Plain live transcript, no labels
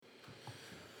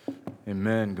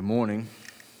Amen. Good morning.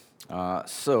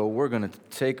 So we're going to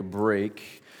take a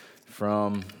break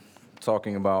from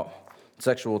talking about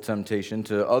sexual temptation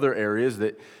to other areas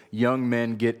that young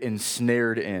men get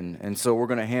ensnared in. And so we're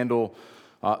going to handle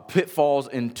pitfalls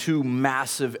in two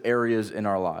massive areas in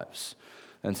our lives.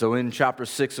 And so in chapter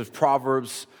 6 of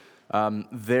Proverbs,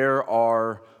 there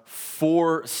are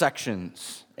 4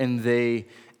 sections, and they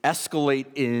escalate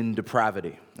in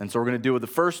depravity. And so we're going to deal with the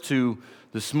first 2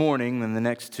 this morning and the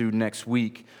next 2 next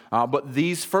week. But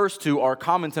these first 2 are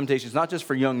common temptations, not just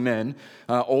for young men,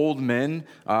 old men,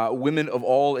 women of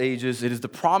all ages. It is the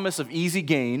promise of easy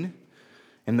gain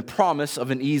and the promise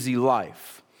of an easy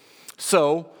life.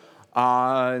 So,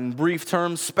 in brief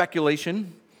terms,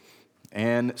 speculation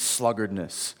and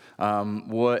sluggardness.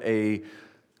 What a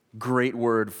great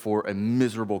word for a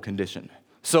miserable condition.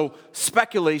 So,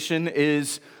 speculation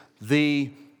is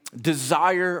the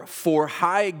desire for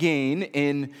high gain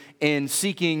in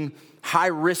seeking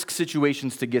high-risk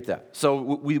situations to get that. So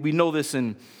we know this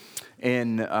in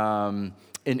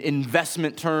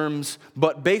investment terms,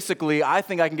 but basically, I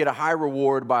think I can get a high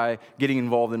reward by getting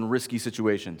involved in risky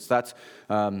situations. That's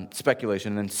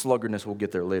speculation, and then sluggardness, we'll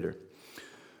get there later.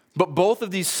 But both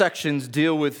of these sections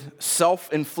deal with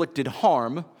self-inflicted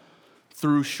harm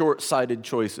through short-sighted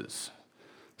choices.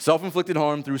 Self-inflicted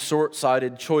harm through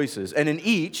short-sighted choices. And in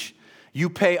each, you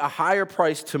pay a higher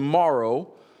price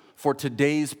tomorrow for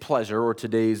today's pleasure or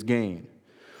today's gain.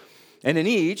 And in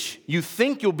each, you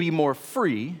think you'll be more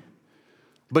free,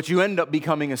 but you end up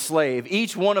becoming a slave.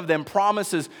 Each one of them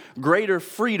promises greater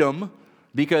freedom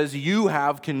because you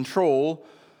have control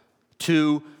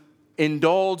to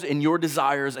indulge in your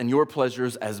desires and your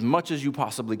pleasures as much as you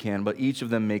possibly can, but each of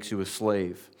them makes you a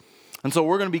slave. And so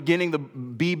we're going to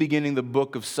be beginning the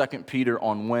book of 2 Peter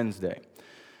on Wednesday.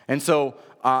 And so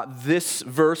this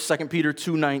verse, 2 Peter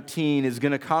 2:19, is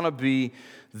going to kind of be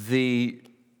the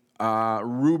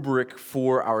rubric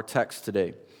for our text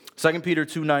today. 2 Peter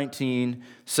 2:19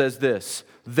 says this: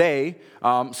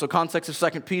 so context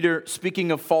of 2 Peter, speaking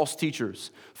of false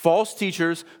teachers,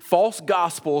 false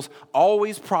gospels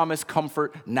always promise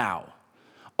comfort now.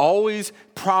 Always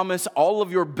promise all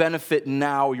of your benefit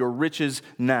now, your riches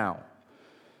now.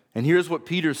 And here's what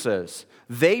Peter says: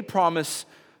 they promise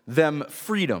them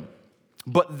freedom,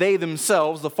 but they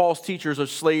themselves, the false teachers, are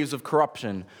slaves of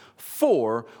corruption.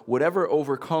 For whatever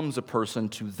overcomes a person,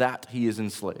 to that he is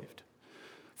enslaved.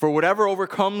 For whatever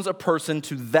overcomes a person,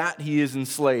 to that he is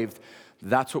enslaved.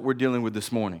 That's what we're dealing with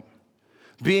this morning.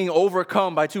 Being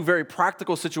overcome by 2 very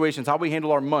practical situations: how we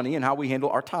handle our money and how we handle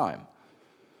our time.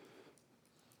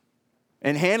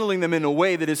 And handling them in a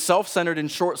way that is self-centered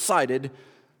and short-sighted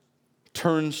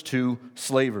turns to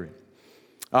slavery.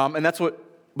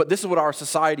 But this is what our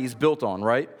society is built on,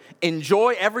 right?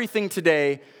 Enjoy everything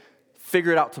today,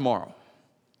 figure it out tomorrow.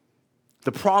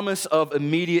 The promise of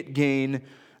immediate gain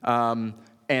and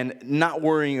not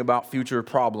worrying about future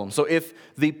problems. So if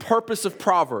the purpose of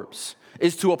Proverbs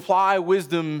is to apply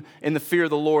wisdom in the fear of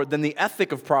the Lord, then the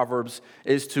ethic of Proverbs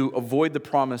is to avoid the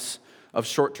promise of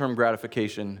short-term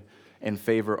gratification in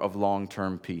favor of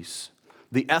long-term peace.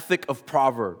 The ethic of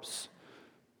Proverbs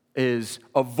is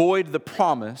avoid the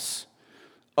promise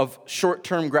of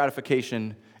short-term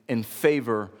gratification in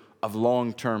favor of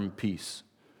long-term peace.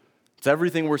 It's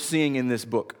everything we're seeing in this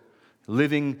book.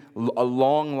 Living a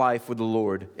long life with the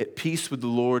Lord, at peace with the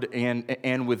Lord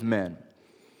and with men.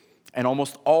 And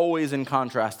almost always in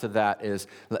contrast to that is,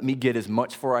 let me get as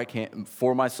much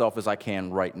for myself as I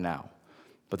can right now.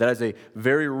 But that is a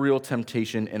very real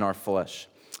temptation in our flesh.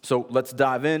 So let's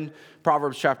dive in.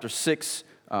 Proverbs chapter 6,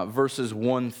 verses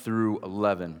 1 through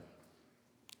 11.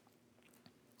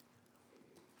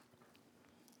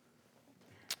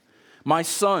 My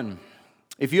son,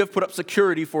 if you have put up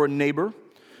security for a neighbor,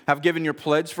 have given your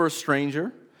pledge for a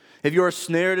stranger, if you are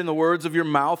snared in the words of your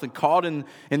mouth and caught in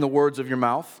the words of your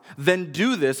mouth, then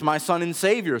do this, my son, and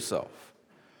save yourself.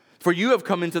 For you have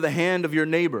come into the hand of your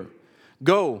neighbor.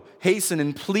 Go, hasten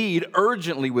and plead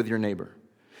urgently with your neighbor.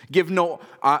 Give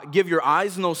your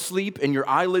eyes no sleep and your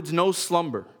eyelids no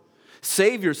slumber.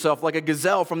 Save yourself like a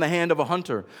gazelle from the hand of a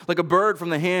hunter, like a bird from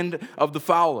the hand of the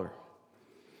fowler.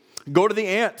 Go to the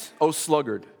ant, O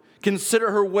sluggard. Consider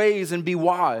her ways and be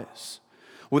wise.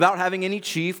 Without having any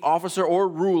chief, officer, or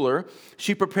ruler,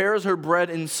 she prepares her bread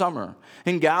in summer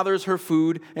and gathers her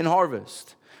food in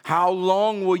harvest. How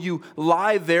long will you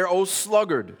lie there, O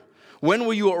sluggard? When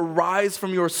will you arise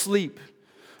from your sleep?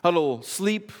 A little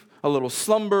sleep, a little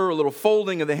slumber, a little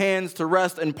folding of the hands to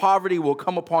rest, and poverty will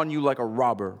come upon you like a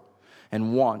robber,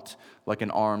 and want like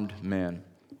an armed man.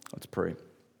 Let's pray.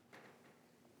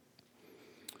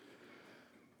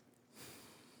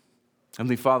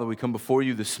 Heavenly Father, we come before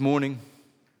you this morning.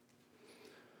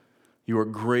 You are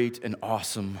great and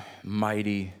awesome,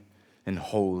 mighty and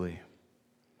holy.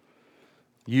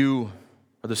 You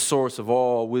are the source of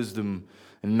all wisdom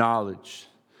and knowledge.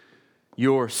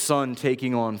 Your Son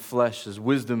taking on flesh as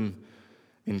wisdom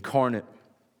incarnate.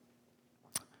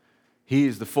 He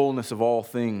is the fullness of all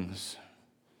things.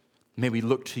 May we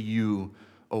look to you,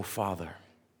 O Father.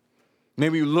 May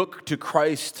we look to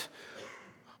Christ,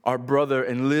 our brother,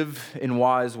 and live in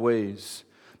wise ways.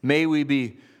 May we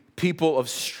be people of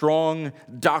strong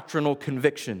doctrinal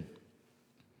conviction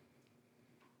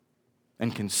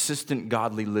and consistent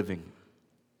godly living.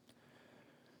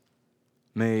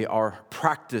 May our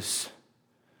practice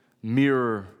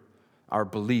mirror our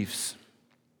beliefs.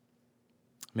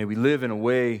 May we live in a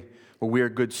way where we are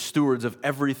good stewards of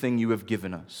everything you have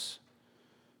given us.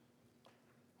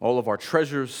 All of our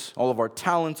treasures, all of our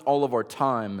talents, all of our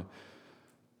time.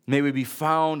 May we be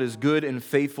found as good and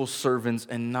faithful servants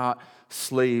and not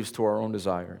slaves to our own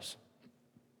desires.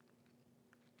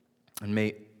 And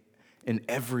may in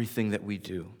everything that we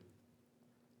do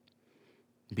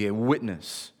be a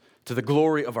witness to the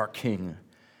glory of our King.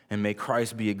 And may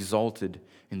Christ be exalted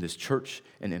in this church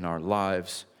and in our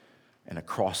lives and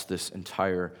across this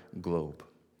entire globe.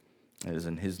 It is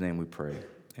in His name we pray.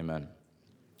 Amen.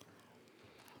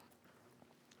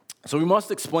 So we must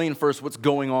explain first what's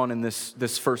going on in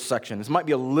this first section. This might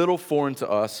be a little foreign to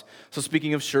us. So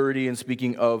speaking of surety and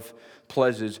speaking of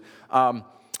pledges,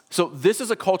 so this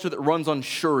is a culture that runs on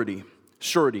surety,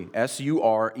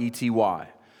 S-U-R-E-T-Y.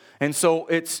 And so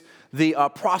it's the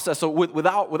process, so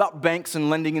without banks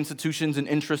and lending institutions and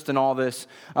interest and all this,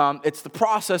 it's the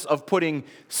process of putting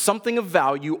something of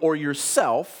value or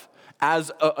yourself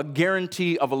as a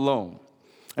guarantee of a loan.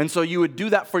 And so you would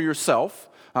do that for yourself.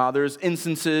 There's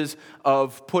instances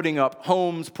of putting up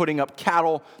homes, putting up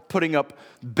cattle, putting up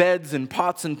beds and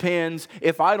pots and pans.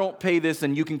 If I don't pay this,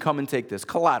 then you can come and take this,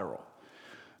 collateral.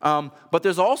 But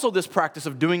there's also this practice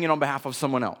of doing it on behalf of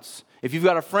someone else. If you've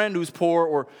got a friend who's poor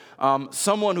or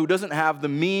someone who doesn't have the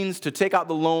means to take out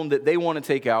the loan that they want to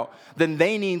take out, then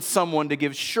they need someone to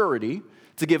give surety,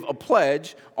 to give a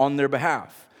pledge on their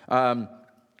behalf. But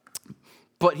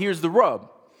here's the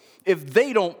rub. If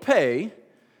they don't pay,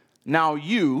 now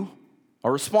you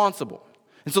are responsible.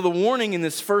 And so the warning in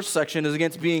this first section is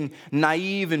against being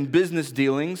naive in business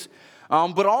dealings,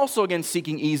 but also against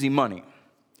seeking easy money.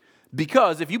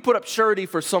 Because if you put up surety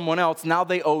for someone else, now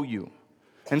they owe you.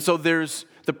 And so there's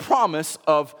the promise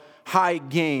of high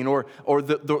gain or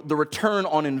the return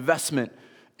on investment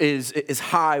is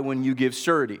high when you give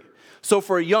surety. So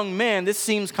for a young man, this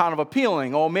seems kind of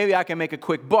appealing. Oh, maybe I can make a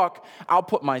quick buck. I'll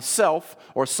put myself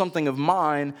or something of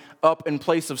mine up in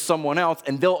place of someone else,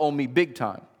 and they'll owe me big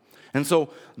time. And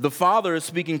so the father is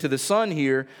speaking to the son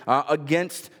here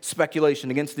against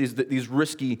speculation, against these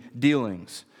risky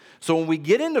dealings. So when we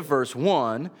get into verse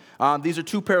 1, these are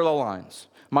two parallel lines.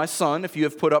 My son, if you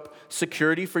have put up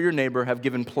security for your neighbor, have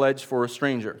given pledge for a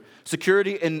stranger.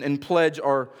 Security and pledge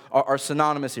are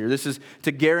synonymous here. This is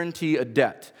to guarantee a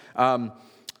debt.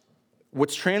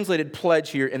 What's translated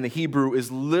pledge here in the Hebrew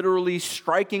is literally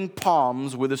striking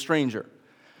palms with a stranger.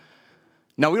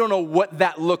 Now, we don't know what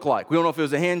that looked like. We don't know if it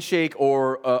was a handshake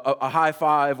or a high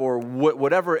five or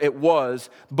whatever it was,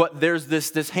 but there's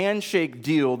this handshake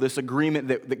deal, this agreement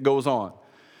that goes on.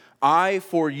 I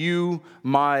for you,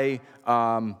 my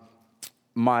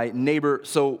neighbor.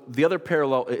 So the other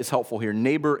parallel is helpful here.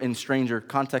 Neighbor and stranger,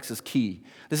 context is key.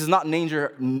 This is not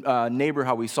neighbor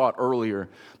how we saw it earlier,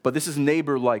 but this is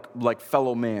neighbor like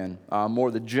fellow man, more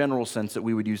the general sense that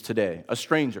we would use today. A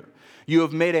stranger. You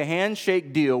have made a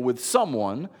handshake deal with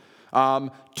someone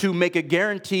to make a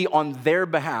guarantee on their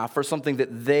behalf for something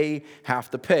that they have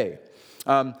to pay.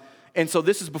 And so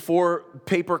this is before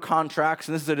paper contracts,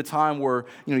 and this is at a time where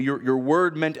your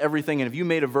word meant everything, and if you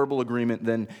made a verbal agreement,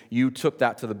 then you took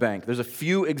that to the bank. There's a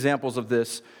few examples of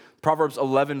this. Proverbs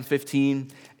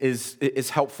 11:15 is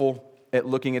helpful at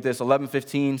looking at this.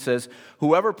 11:15 says,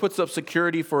 "Whoever puts up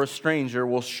security for a stranger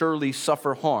will surely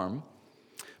suffer harm,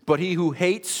 but he who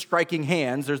hates striking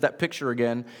hands," there's that picture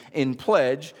again, "in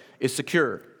pledge is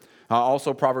secure."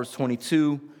 Also Proverbs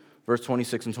 22, verse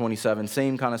 26 and 27,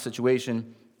 same kind of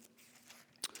situation.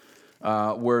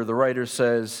 Where the writer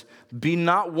says, "Be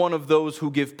not one of those who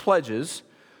give pledges,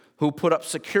 who put up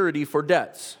security for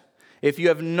debts. If you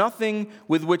have nothing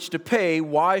with which to pay,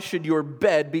 why should your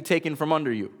bed be taken from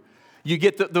under you?" You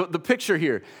get the picture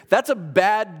here. That's a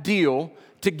bad deal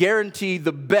to guarantee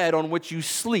the bed on which you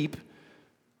sleep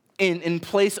in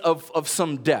place of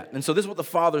some debt. And so this is what the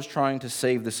father's trying to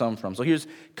save the son from. So here's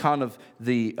kind of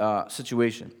the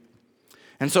situation.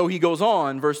 And so he goes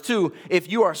on, verse 2, if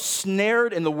you are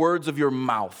snared in the words of your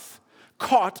mouth,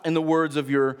 caught in the words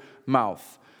of your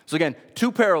mouth. So again,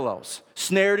 two parallels,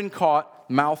 snared and caught,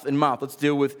 mouth and mouth. Let's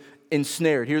deal with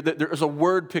ensnared. Here, there's a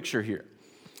word picture here.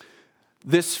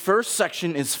 This first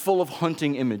section is full of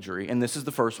hunting imagery, and this is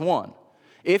the first one.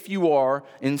 If you are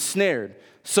ensnared.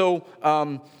 So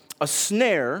a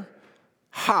snare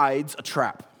hides a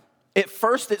trap. At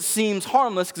first, it seems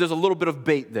harmless because there's a little bit of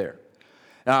bait there.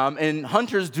 And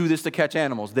hunters do this to catch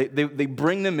animals. They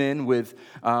bring them in with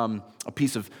a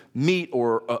piece of meat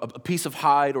or a piece of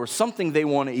hide or something they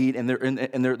want to eat, and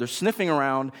they're sniffing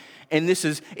around. And this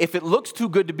is, if it looks too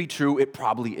good to be true, it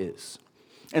probably is.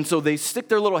 And so they stick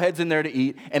their little heads in there to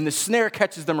eat, and the snare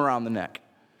catches them around the neck.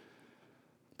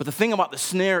 But the thing about the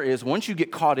snare is, once you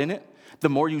get caught in it, the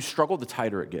more you struggle, the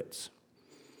tighter it gets.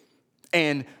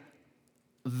 And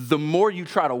the more you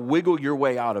try to wiggle your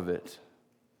way out of it,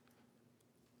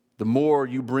 the more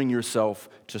you bring yourself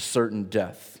to certain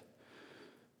death.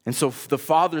 And so the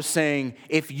Father's saying,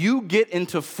 if you get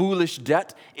into foolish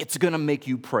debt, it's going to make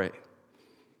you pray.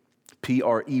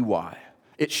 P-R-E-Y.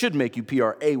 It should make you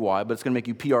P-R-A-Y, but it's going to make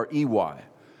you P-R-E-Y.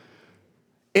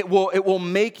 It will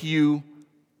make you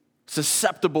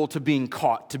susceptible to being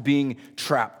caught, to being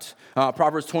trapped.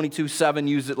 Proverbs 22:7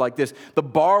 uses it like this. The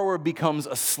borrower becomes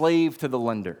a slave to the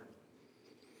lender.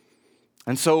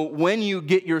 And so when you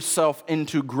get yourself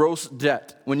into gross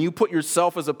debt, when you put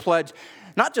yourself as a pledge,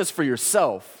 not just for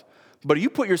yourself, but you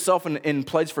put yourself in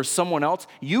pledge for someone else,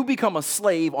 you become a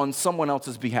slave on someone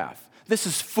else's behalf. This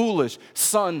is foolish.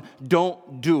 Son,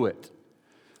 don't do it.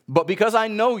 But because I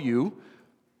know you,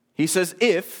 he says,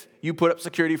 if you put up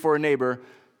security for a neighbor,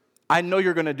 I know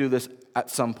you're going to do this at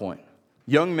some point.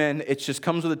 Young men, it just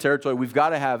comes with the territory. We've got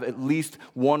to have at least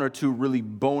one or two really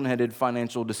boneheaded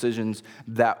financial decisions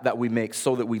that we make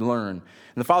so that we learn. And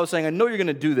the Father's saying, I know you're going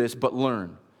to do this, but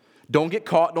learn. Don't get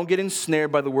caught. Don't get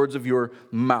ensnared by the words of your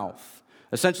mouth.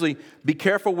 Essentially, be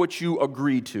careful what you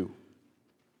agree to.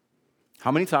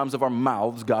 How many times have our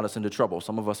mouths got us into trouble?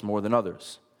 Some of us more than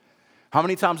others. How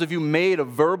many times have you made a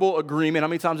verbal agreement? How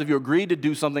many times have you agreed to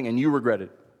do something and you regret it?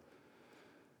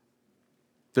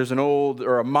 There's an old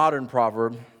or a modern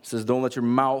proverb that says, don't let your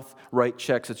mouth write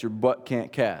checks that your butt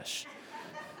can't cash.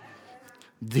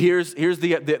 Here's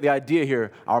the idea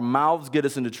here. Our mouths get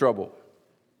us into trouble.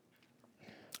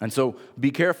 And so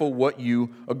be careful what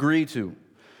you agree to.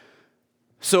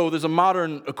 So there's a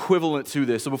modern equivalent to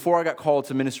this. So before I got called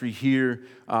to ministry here,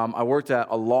 I worked at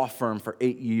a law firm for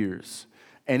 8 years.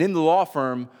 And in the law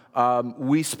firm,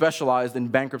 we specialized in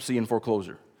bankruptcy and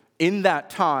foreclosure. In that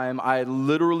time, I had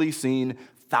literally seen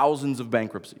thousands of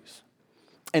bankruptcies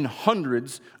and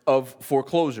hundreds of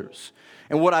foreclosures.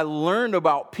 And what I learned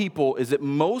about people is that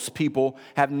most people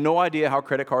have no idea how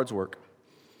credit cards work.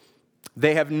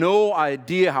 They have no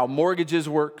idea how mortgages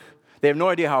work. They have no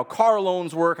idea how car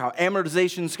loans work, how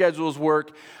amortization schedules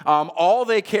work. All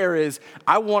they care is,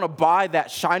 I want to buy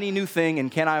that shiny new thing,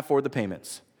 and can I afford the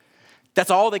payments?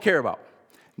 That's all they care about.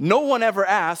 No one ever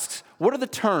asks, what are the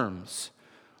terms?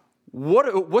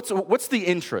 What's the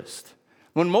interest?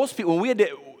 So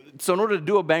in order to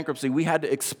do a bankruptcy, we had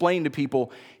to explain to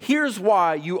people, here's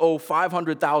why you owe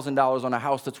 $500,000 on a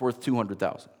house that's worth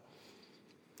 $200,000.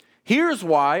 Here's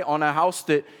why on a house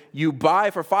that you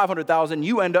buy for $500,000,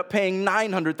 you end up paying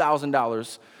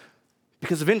 $900,000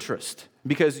 because of interest,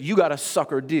 because you got a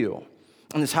sucker deal.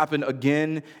 And this happened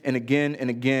again and again and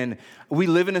again. We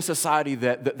live in a society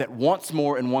that wants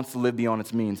more and wants to live beyond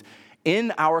its means.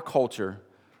 In our culture,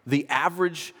 the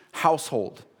average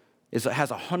household has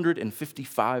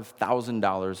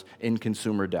 $155,000 in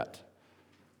consumer debt.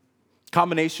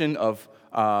 Combination of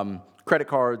credit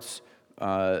cards,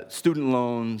 student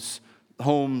loans,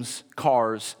 homes,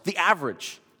 cars. The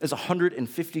average is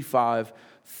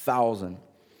 $155,000.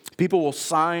 People will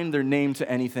sign their name to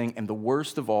anything, and the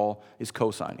worst of all is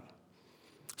co-signing.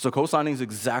 So co-signing is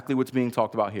exactly what's being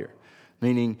talked about here,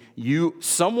 meaning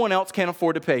someone else can't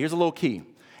afford to pay. Here's a little key.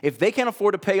 If they can't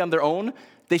afford to pay on their own,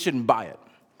 they shouldn't buy it.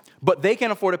 But they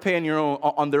can't afford to pay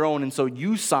on their own, and so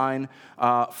you sign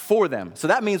for them. So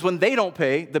that means when they don't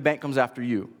pay, the bank comes after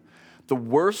you. The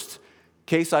worst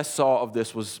case I saw of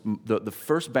this was the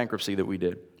first bankruptcy that we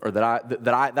did, or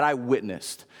that I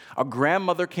witnessed. A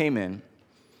grandmother came in,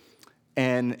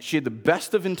 and she had the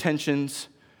best of intentions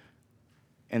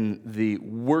and the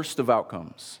worst of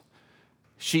outcomes.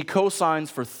 She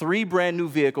co-signs for 3 brand new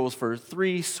vehicles for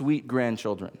 3 sweet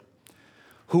grandchildren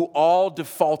who all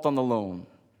default on the loan.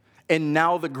 And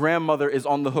now the grandmother is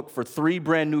on the hook for 3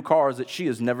 brand new cars that she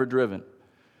has never driven.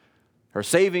 Her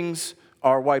savings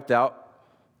are wiped out,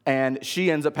 and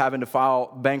she ends up having to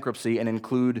file bankruptcy and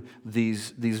include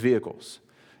these vehicles.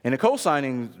 In a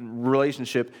co-signing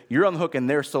relationship, you're on the hook and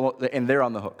they're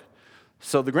on the hook.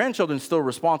 So the grandchildren are still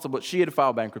responsible, but she had to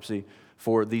file bankruptcy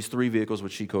for these 3 vehicles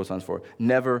which she co-signs for.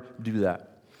 Never do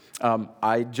that.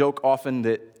 I joke often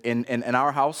that in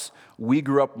our house, we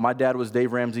grew up, my dad was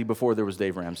Dave Ramsey before there was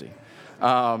Dave Ramsey.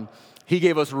 He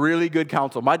gave us really good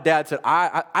counsel. My dad said,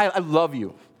 I love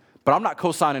you, but I'm not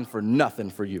co-signing for nothing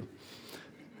for you.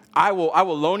 I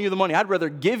will loan you the money. I'd rather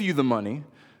give you the money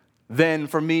than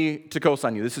for me to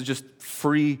co-sign you. This is just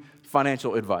free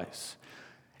financial advice.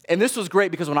 And this was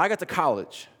great because when I got to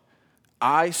college,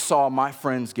 I saw my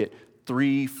friends get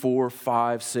 3, 4,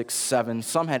 5, 6, 7.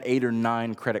 Some had 8 or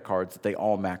 9 credit cards that they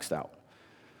all maxed out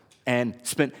and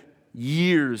spent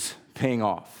years paying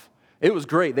off. It was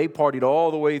great. They partied all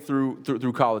the way through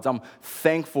college. I'm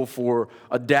thankful for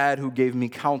a dad who gave me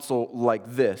counsel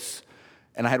like this.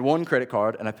 And I had 1 credit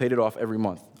card, and I paid it off every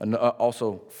month. And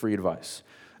also free advice.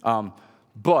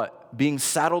 But being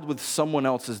saddled with someone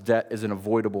else's debt is an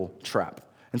avoidable trap.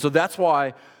 And so that's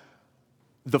why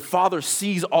the father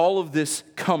sees all of this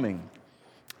coming.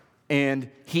 And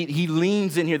he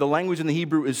leans in here. The language in the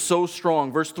Hebrew is so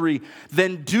strong. Verse 3,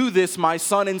 then do this, my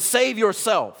son, and save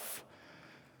yourself.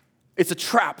 It's a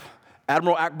trap.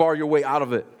 Admiral Akbar, your way out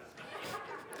of it.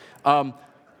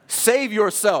 Save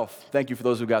yourself. Thank you for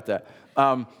those who got that.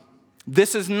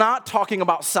 This is not talking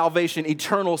about salvation,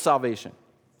 eternal salvation.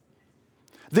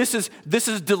 This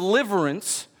is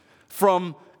deliverance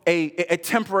from a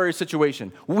temporary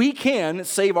situation. We can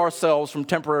save ourselves from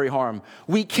temporary harm.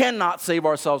 We cannot save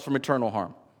ourselves from eternal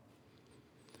harm.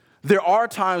 There are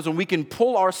times when we can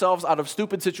pull ourselves out of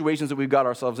stupid situations that we've got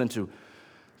ourselves into.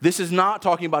 This is not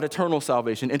talking about eternal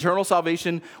salvation. Eternal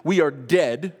salvation, we are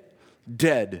dead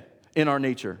in our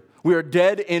nature. We are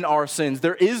dead in our sins.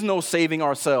 There is no saving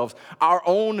ourselves. Our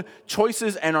own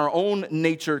choices and our own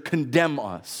nature condemn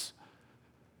us.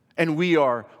 And we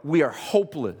are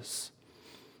hopeless.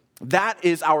 That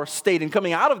is our state. And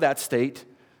coming out of that state,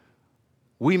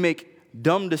 we make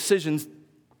dumb decisions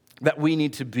that we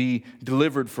need to be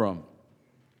delivered from.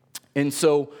 And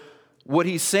so what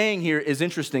he's saying here is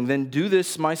interesting. Then do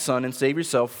this, my son, and save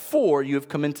yourself, for you have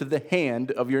come into the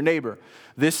hand of your neighbor.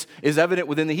 This is evident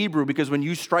within the Hebrew because when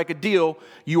you strike a deal,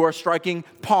 you are striking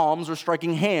palms or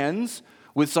striking hands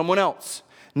with someone else.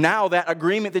 Now that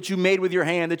agreement that you made with your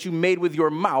hand, that you made with your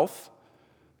mouth,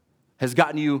 has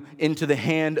gotten you into the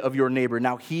hand of your neighbor.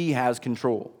 Now he has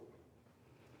control.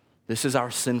 This is our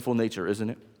sinful nature, isn't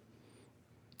it?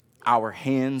 Our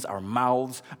hands, our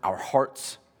mouths, our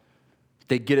hearts,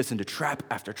 they get us into trap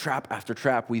after trap after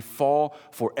trap. We fall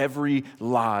for every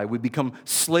lie. We become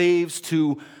slaves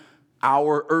to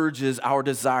our urges, our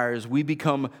desires. We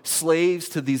become slaves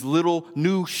to these little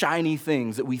new shiny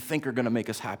things that we think are going to make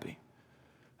us happy.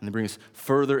 And they bring us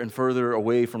further and further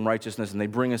away from righteousness, and they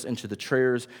bring us into the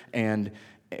snares and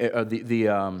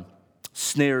the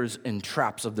snares and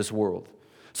traps of this world.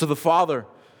 So the father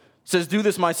says, do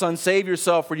this, my son, save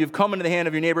yourself, for you've come into the hand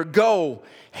of your neighbor. Go,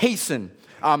 hasten.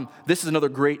 This is another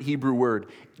great Hebrew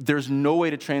word. There's no way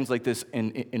to translate this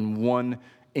in one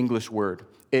English word.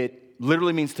 It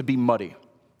literally means to be muddy.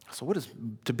 So what does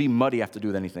to be muddy have to do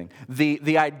with anything?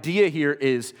 The idea here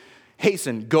is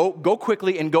hasten, go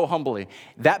quickly and go humbly.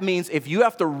 That means if you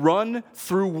have to run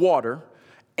through water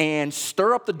and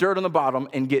stir up the dirt on the bottom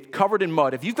and get covered in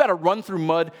mud, if you've got to run through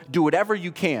mud, do whatever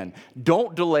you can.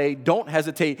 Don't delay, don't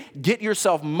hesitate. Get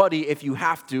yourself muddy if you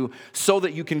have to so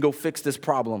that you can go fix this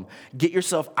problem. Get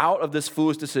yourself out of this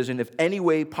foolish decision if any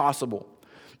way possible.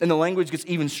 And the language gets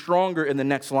even stronger in the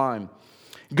next line.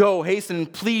 Go, hasten,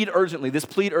 and plead urgently. This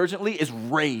plead urgently is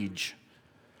rage.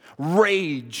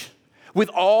 Rage. With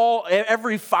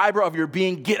every fiber of your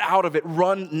being, get out of it.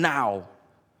 Run now.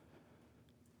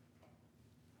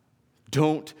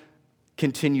 Don't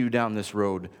continue down this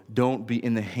road. Don't be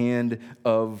in the hand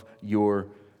of your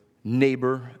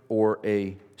neighbor or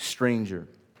a stranger.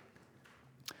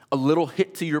 A little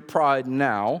hit to your pride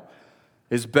now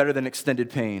is better than extended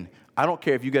pain. I don't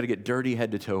care if you got to get dirty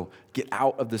head to toe. Get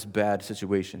out of this bad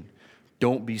situation.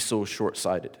 Don't be so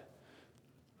short-sighted.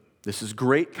 This is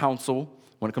great counsel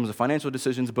when it comes to financial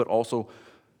decisions, but also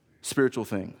spiritual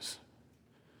things.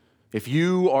 If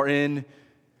you are in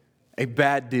a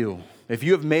bad deal, if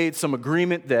you have made some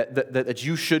agreement that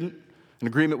you shouldn't, an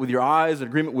agreement with your eyes, an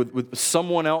agreement with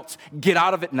someone else, get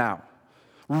out of it now.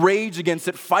 Rage against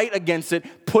it, fight against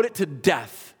it, put it to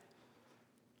death.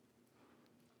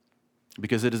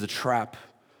 Because it is a trap,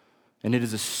 and it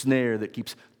is a snare that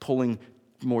keeps pulling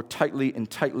more tightly and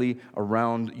tightly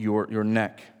around your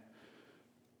neck.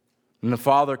 And the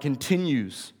father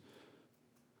continues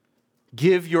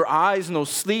Give your eyes no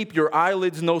sleep, your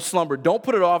eyelids no slumber. Don't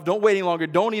put it off. Don't wait any longer.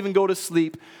 Don't even go to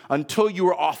sleep until you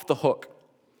are off the hook.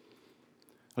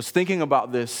 I was thinking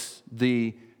about this,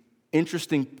 the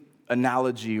interesting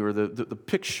analogy or the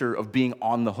picture of being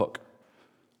on the hook.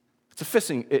 It's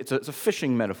a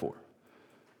fishing metaphor.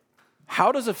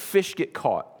 How does a fish get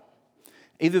caught?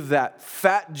 Either that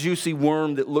fat, juicy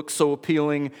worm that looks so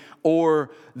appealing,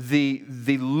 or the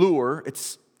lure.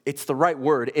 It's the right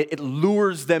word. It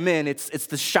lures them in. It's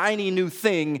the shiny new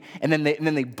thing, and then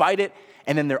they bite it,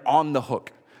 and then they're on the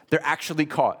hook. They're actually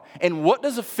caught. And what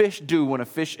does a fish do when a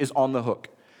fish is on the hook?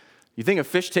 You think a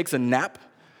fish takes a nap?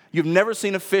 You've never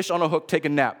seen a fish on a hook take a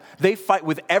nap. They fight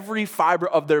with every fiber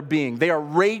of their being. They are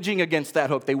raging against that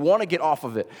hook. They want to get off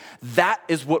of it. That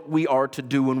is what we are to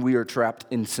do when we are trapped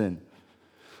in sin.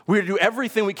 We are to do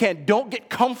everything we can. Don't get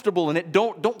comfortable in it.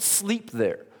 Don't sleep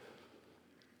there.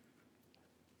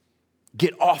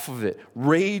 Get off of it.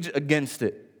 Rage against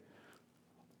it.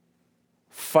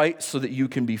 Fight so that you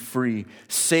can be free.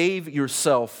 Save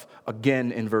yourself,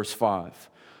 again in verse 5.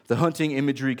 The hunting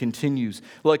imagery continues.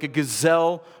 Like a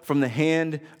gazelle from the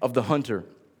hand of the hunter.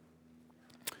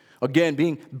 Again,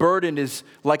 being burdened is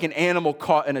like an animal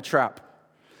caught in a trap.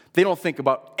 They don't think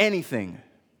about anything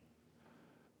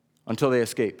until they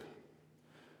escape.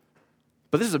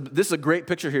 But this is a great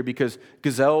picture here because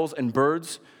gazelles and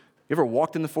birds, you ever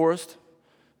walked in the forest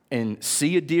and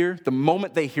see a deer? The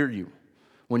moment they hear you,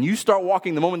 when you start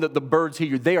walking, the moment that the birds hear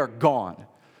you, they are gone.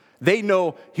 They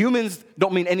know humans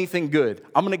don't mean anything good.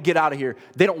 I'm going to get out of here.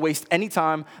 They don't waste any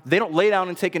time. They don't lay down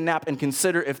and take a nap and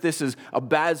consider if this is a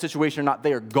bad situation or not.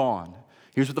 They are gone.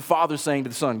 Here's what the Father's saying to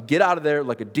the Son. Get out of there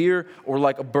like a deer or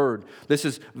like a bird. This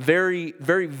is very,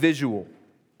 very visual.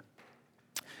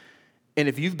 And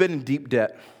if you've been in deep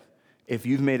debt, if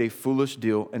you've made a foolish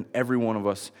deal, and every one of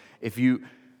us,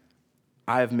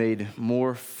 I have made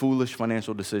more foolish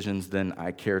financial decisions than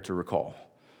I care to recall.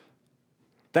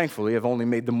 Thankfully, I've only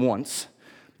made them once,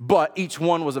 but each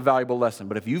one was a valuable lesson.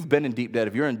 But if you've been in deep debt,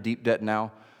 if you're in deep debt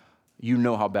now, you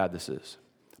know how bad this is.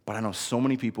 But I know so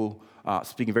many people,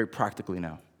 speaking very practically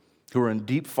now, who are in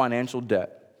deep financial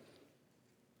debt,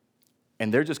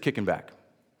 and they're just kicking back.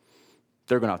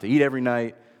 They're going out to eat every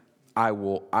night. I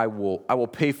will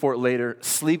pay for it later,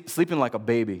 sleeping like a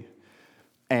baby.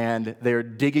 And they're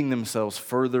digging themselves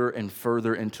further and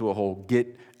further into a hole.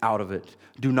 Get out of it.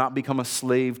 Do not become a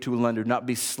slave to a lender. Do not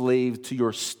be slave to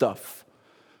your stuff.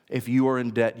 If you are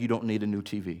in debt, you don't need a new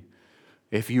TV.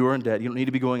 If you are in debt, you don't need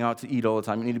to be going out to eat all the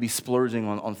time. You need to be splurging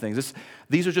on things.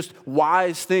 These are just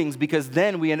wise things because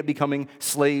then we end up becoming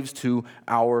slaves to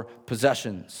our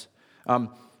possessions.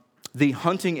 The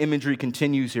hunting imagery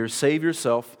continues here. Save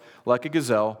yourself like a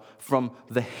gazelle from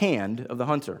the hand of the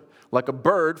hunter. Like a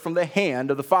bird from the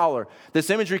hand of the fowler. This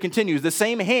imagery continues. The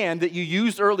same hand that you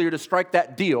used earlier to strike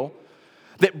that deal,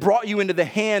 that brought you into the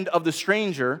hand of the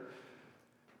stranger,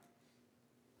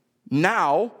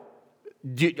 now,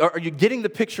 are you getting the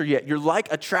picture yet? You're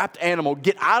like a trapped animal.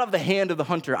 Get out of the hand of the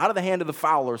hunter, out of the hand of the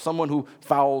fowler, someone who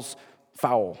fowls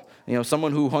fowl.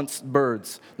 Someone who hunts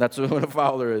birds. That's what a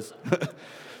fowler is.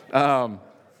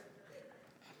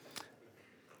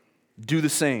 Do the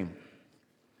same.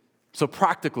 So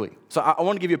practically, I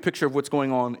want to give you a picture of what's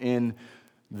going on in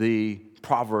the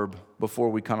proverb before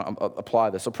we kind of apply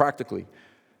this. So practically,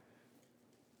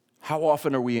 how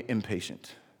often are we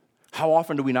impatient? How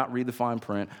often do we not read the fine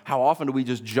print? How often do we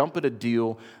just jump at a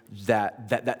deal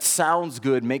that sounds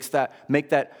good, make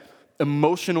that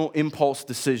emotional impulse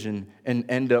decision and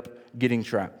end up getting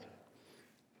trapped?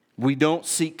 We don't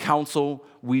seek counsel.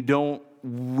 We don't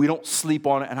sleep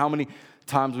on it. And how many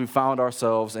times we found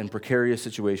ourselves in precarious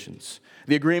situations.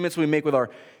 The agreements we make with our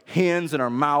hands and our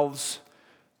mouths,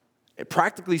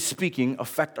 practically speaking,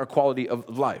 affect our quality of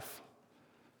life.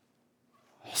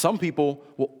 Some people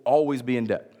will always be in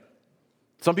debt.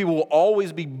 Some people will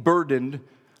always be burdened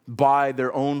by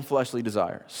their own fleshly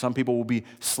desires. Some people will be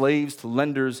slaves to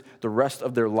lenders the rest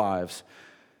of their lives.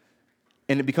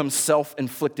 And it becomes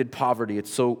self-inflicted poverty.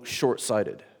 It's so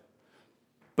short-sighted.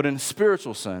 But in a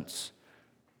spiritual sense,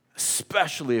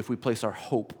 especially if we place our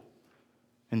hope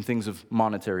in things of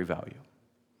monetary value.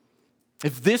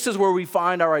 If this is where we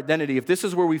find our identity, if this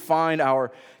is where we find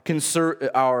our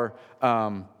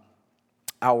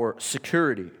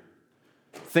security,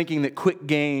 thinking that quick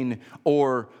gain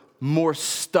or more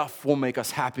stuff will make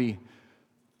us happy,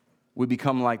 we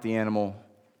become like the animal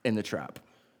in the trap.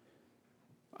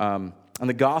 And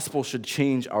the gospel should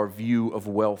change our view of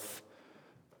wealth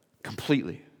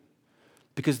completely.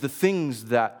 Because the things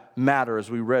that matter,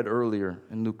 as we read earlier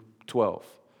in Luke 12,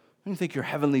 don't you think your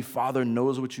heavenly Father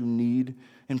knows what you need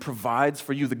and provides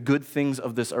for you the good things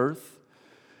of this earth?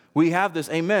 We have this,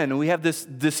 amen, and we have this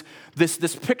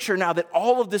picture now that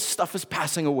all of this stuff is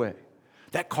passing away.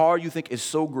 That car you think is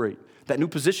so great, that new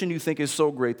position you think is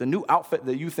so great, the new outfit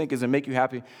that you think is going to make you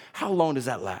happy, how long does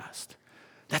that last?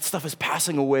 That stuff is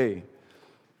passing away.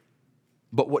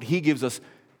 But what he gives us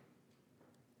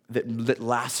that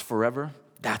lasts forever,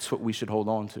 that's what we should hold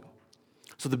on to.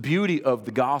 So the beauty of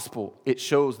the gospel, it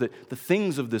shows that the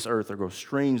things of this earth are grow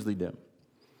strangely dim.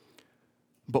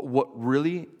 But what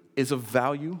really is of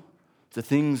value, the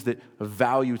things that of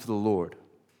value to the Lord,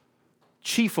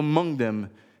 chief among them,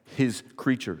 his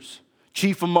creatures.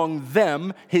 Chief among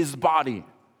them, his body.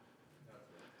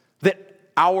 That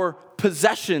our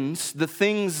possessions, the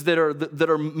things that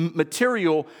are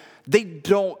material, they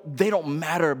don't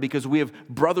matter because we have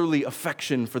brotherly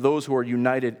affection for those who are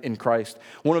united in Christ.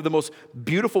 One of the most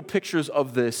beautiful pictures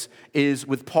of this is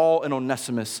with Paul and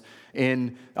Onesimus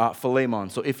in Philemon.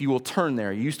 So if you will turn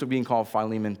there, it used to being called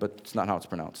Philemon, but it's not how it's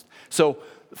pronounced. So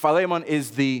Philemon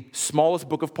is the smallest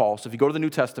book of Paul. So if you go to the New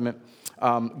Testament,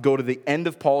 go to the end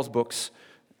of Paul's books,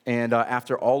 and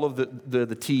after all of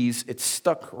the T's, it's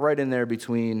stuck right in there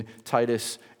between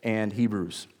Titus and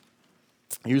Hebrews.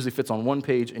 It usually fits on one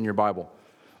page in your Bible.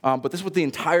 But this is what the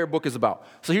entire book is about.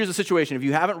 So here's the situation. If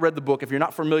you haven't read the book, if you're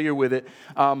not familiar with it,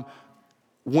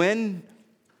 when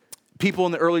people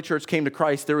in the early church came to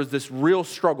Christ, there was this real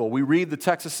struggle. We read the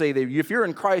text to say that if you're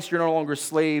in Christ, you're no longer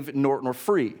slave nor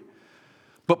free.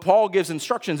 But Paul gives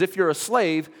instructions. If you're a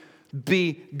slave,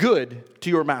 be good to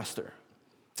your master.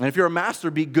 And if you're a master,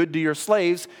 be good to your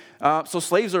slaves. So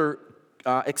slaves are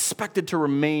expected to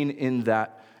remain in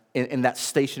that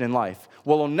station in life.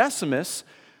 Well, Onesimus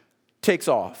takes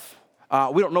off.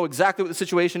 We don't know exactly what the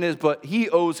situation is, but he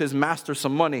owes his master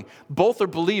some money. Both are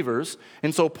believers,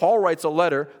 and so Paul writes a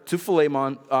letter to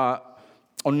Philemon,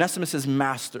 Onesimus'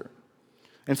 master.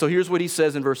 And so here's what he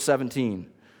says in verse 17.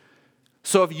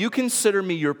 So if you consider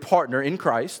me your partner in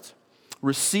Christ,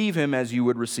 receive him as you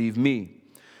would receive me.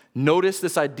 Notice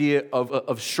this idea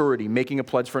of surety, making a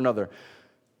pledge for another.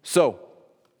 So,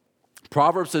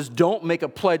 Proverbs says, don't make a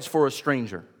pledge for a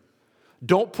stranger.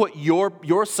 Don't put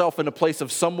yourself in a place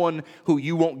of someone who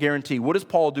you won't guarantee. What does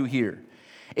Paul do here?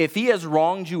 If he has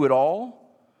wronged you at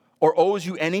all or owes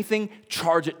you anything,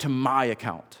 charge it to my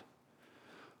account.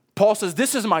 Paul says,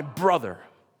 this is my brother.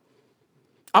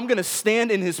 I'm going to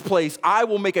stand in his place. I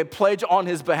will make a pledge on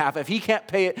his behalf. If he can't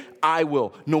pay it, I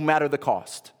will, no matter the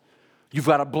cost. You've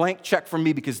got a blank check from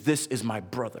me because this is my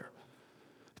brother.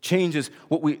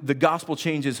 The gospel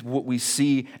changes what we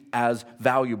see as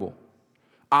valuable.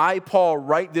 I, Paul,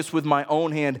 write this with my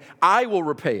own hand. I will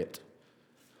repay it.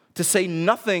 To say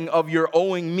nothing of your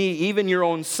owing me, even your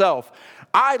own self.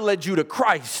 I led you to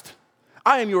Christ.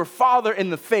 I am your father in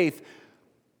the faith.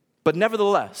 But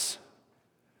nevertheless,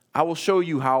 I will show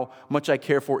you how much I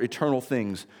care for eternal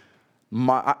things.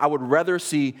 I would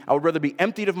rather be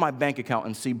emptied of my bank account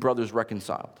and see brothers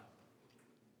reconciled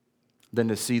than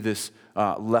to see this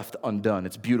left undone.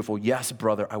 It's beautiful. Yes,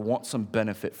 brother, I want some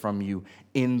benefit from you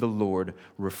in the Lord.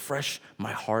 Refresh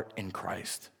my heart in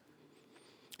Christ.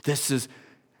 This is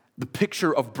the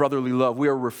picture of brotherly love. We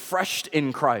are refreshed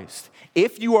in Christ.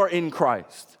 If you are in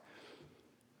Christ,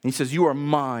 he says, you are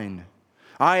mine.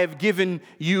 I have given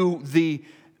you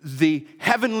the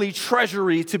heavenly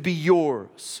treasury to be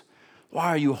yours. Why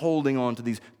are you holding on to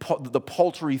the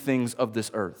paltry things of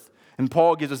this earth? And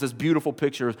Paul gives us this beautiful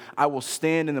picture of, I will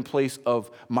stand in the place of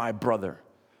my brother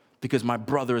because my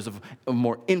brother is of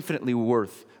more infinitely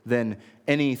worth than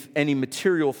any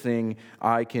material thing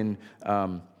I can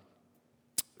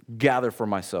gather for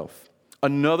myself.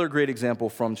 Another great example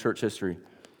from church history.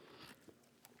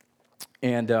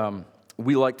 And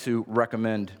we like to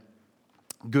recommend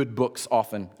good books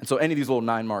often. And so any of these little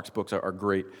 9 marks books are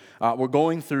great. We're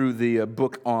going through the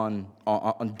book on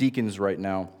deacons right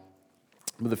now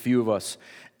with a few of us.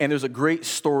 And there's a great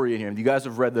story in here. You guys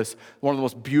have read this, one of the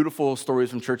most beautiful stories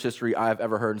from church history I've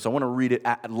ever heard. And so I want to read it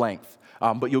at length,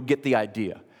 but you'll get the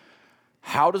idea.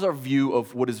 How does our view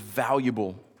of what is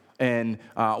valuable and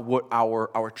what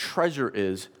our treasure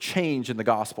is change in the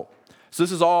gospel? So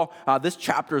this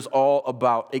chapter is all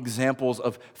about examples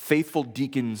of faithful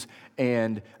deacons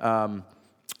and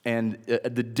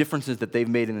the differences that they've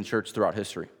made in the church throughout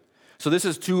history. So this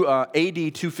is AD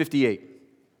 258.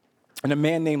 And a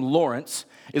man named Lawrence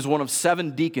is one of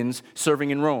 7 deacons serving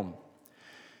in Rome.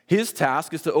 His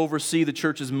task is to oversee the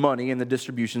church's money and the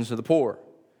distributions to the poor.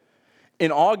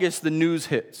 In August, the news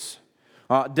hits.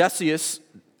 Decius,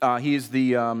 he is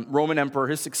the Roman emperor,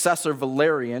 his successor,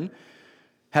 Valerian,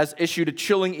 has issued a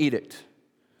chilling edict.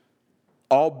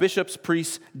 All bishops,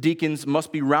 priests, deacons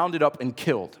must be rounded up and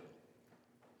killed.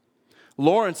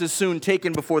 Lawrence is soon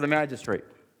taken before the magistrate.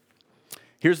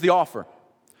 Here's the offer.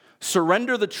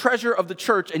 Surrender the treasure of the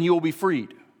church and you will be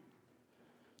freed.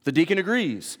 The deacon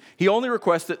agrees. He only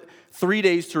requested 3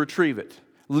 days to retrieve it.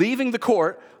 Leaving the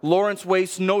court, Lawrence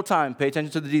wastes no time. Pay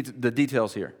attention to the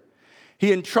details here.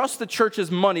 He entrusts the church's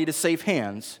money to safe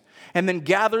hands and then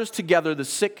gathers together the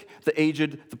sick, the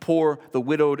aged, the poor, the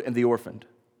widowed, and the orphaned.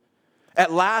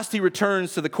 At last, he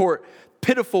returns to the court,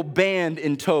 pitiful band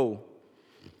in tow.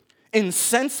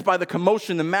 Incensed by the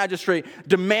commotion, the magistrate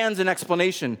demands an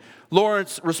explanation.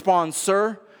 Lawrence responds,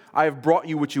 "Sir, I have brought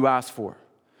you what you asked for."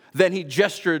 Then he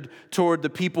gestured toward the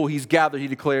people he's gathered. He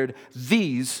declared,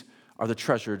 "These are the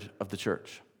treasured of the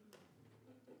church."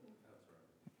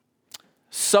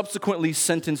 Subsequently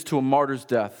sentenced to a martyr's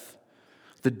death,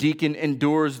 the deacon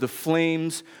endures the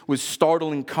flames with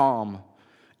startling calm,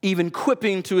 even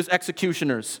quipping to his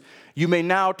executioners, "You may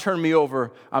now turn me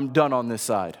over. I'm done on this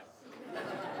side."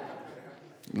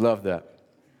 Love that.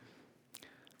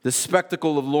 The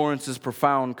spectacle of Lawrence's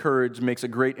profound courage makes a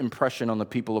great impression on the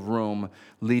people of Rome,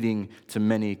 leading to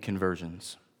many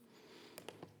conversions.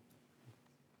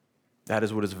 That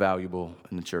is what is valuable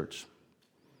in the church.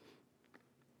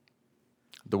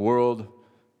 The world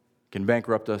can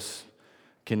bankrupt us,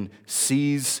 can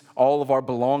seize all of our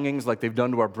belongings like they've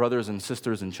done to our brothers and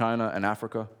sisters in China and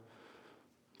Africa,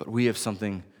 but we have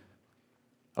something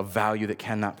of value that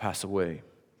cannot pass away.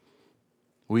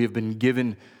 We have been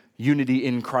given unity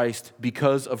in Christ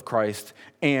because of Christ,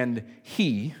 and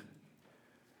He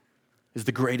is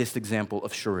the greatest example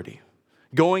of surety.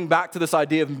 Going back to this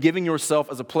idea of giving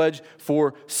yourself as a pledge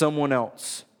for someone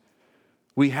else,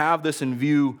 we have this in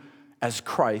view as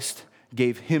Christ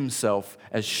gave Himself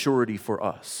as surety for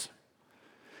us.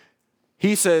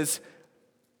 He says,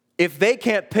 if they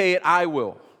can't pay it, I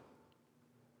will.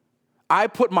 I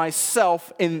put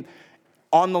myself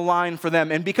on the line for them,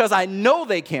 and because I know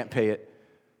they can't pay it,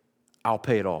 I'll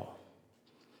pay it all.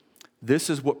 This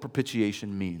is what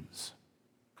propitiation means.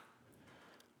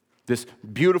 This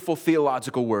beautiful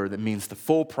theological word that means the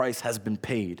full price has been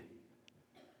paid.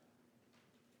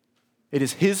 It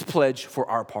is His pledge for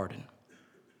our pardon.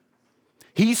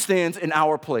 He stands in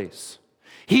our place.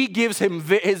 He gives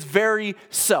His very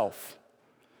self.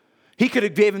 He could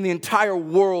have given the entire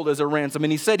world as a ransom,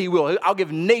 and He said He will. I'll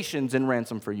give nations in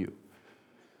ransom for you.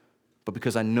 But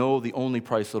because I know the only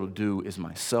price it'll do is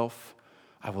myself,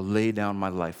 I will lay down my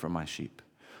life for my sheep.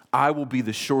 I will be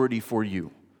the surety for you,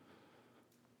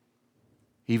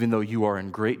 even though you are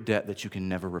in great debt that you can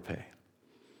never repay.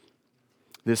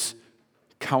 This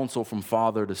counsel from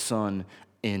father to son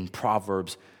in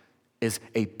Proverbs is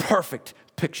a perfect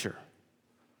picture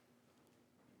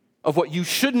of what you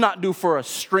should not do for a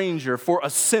stranger, for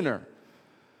a sinner.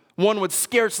 One would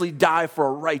scarcely die for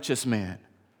a righteous man.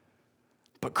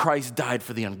 But Christ died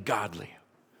for the ungodly.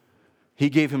 He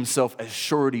gave Himself as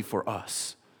surety for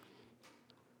us.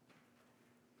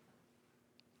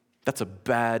 That's a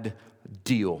bad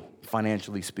deal,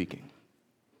 financially speaking.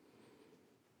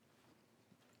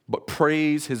 But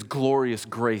praise His glorious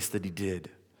grace that He did.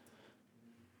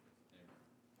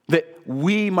 That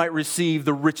we might receive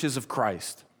the riches of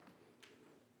Christ.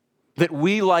 That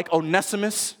we, like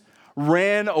Onesimus,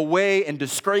 ran away and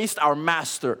disgraced our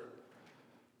master.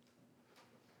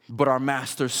 But our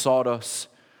master sought us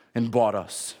and bought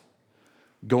us,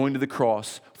 going to the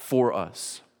cross for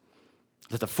us,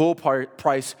 that the full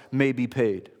price may be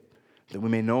paid, that we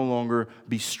may no longer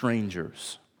be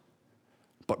strangers,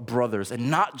 but brothers,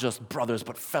 and not just brothers,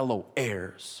 but fellow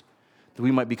heirs, that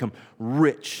we might become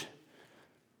rich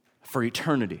for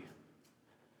eternity.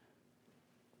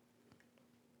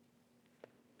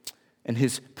 And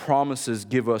His promises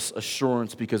give us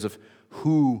assurance because of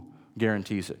who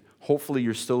guarantees it. Hopefully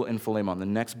you're still in Philemon. The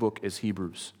next book is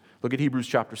Hebrews. Look at Hebrews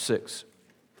chapter 6.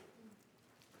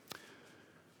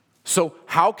 So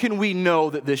how can we know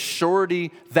that this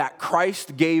surety that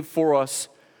Christ gave for us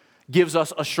gives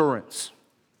us assurance?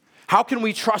 How can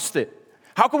we trust it?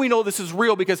 How can we know this is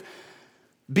real? Because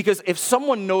if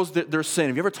someone knows that their sin,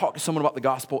 have you ever talked to someone about the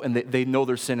gospel and they know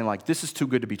their sin and like, this is too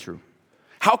good to be true?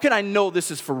 How can I know this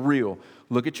is for real?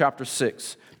 Look at chapter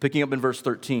 6, picking up in verse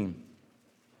 13.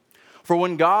 For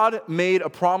when God made a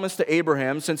promise to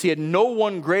Abraham, since He had no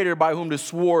one greater by whom to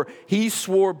swear, He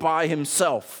swore by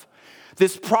Himself.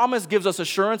 This promise gives us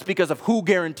assurance because of who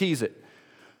guarantees it.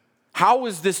 How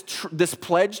is this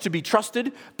pledge to be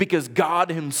trusted? Because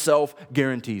God Himself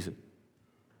guarantees it.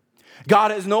 God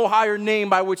has no higher name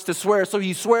by which to swear, so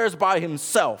He swears by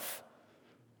Himself,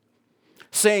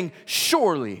 saying,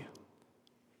 surely,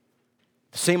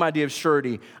 the same idea of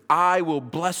surety, I will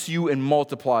bless you and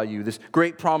multiply you. This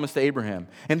great promise to Abraham.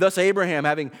 And thus Abraham,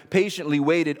 having patiently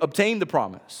waited, obtained the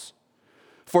promise.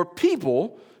 For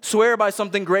people swear by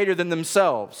something greater than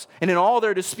themselves. And in all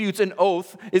their disputes, an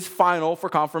oath is final for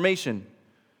confirmation.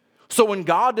 So when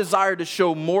God desired to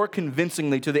show more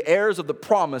convincingly to the heirs of the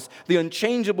promise the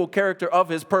unchangeable character of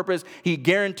his purpose, he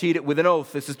guaranteed it with an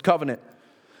oath. This is covenant.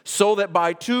 So that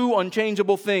by two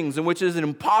unchangeable things in which it is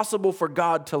impossible for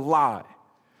God to lie,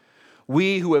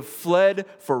 we who have fled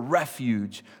for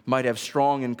refuge might have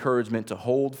strong encouragement to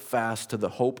hold fast to the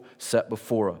hope set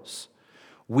before us.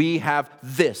 We have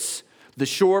this, the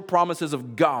sure promises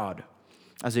of God,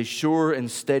 as a sure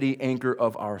and steady anchor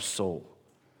of our soul.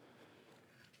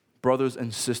 Brothers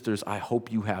and sisters, I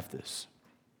hope you have this.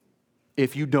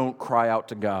 If you don't, cry out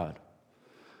to God.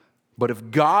 But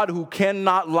if God, who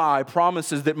cannot lie,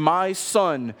 promises that my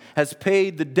Son has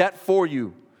paid the debt for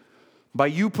you, by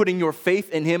you putting your faith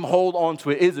in him, hold on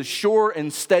to it. It is a sure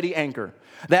and steady anchor.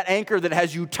 That anchor that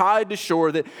has you tied to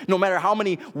shore, that no matter how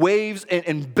many waves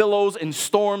and billows and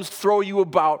storms throw you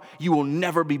about, you will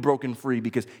never be broken free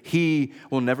because he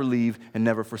will never leave and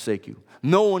never forsake you.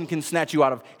 No one can snatch you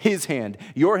out of his hand.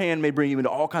 Your hand may bring you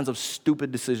into all kinds of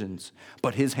stupid decisions,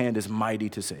 but his hand is mighty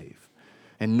to save.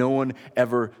 And no one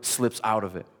ever slips out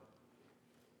of it.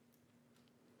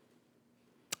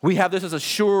 We have this as a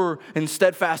sure and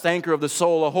steadfast anchor of the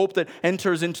soul, a hope that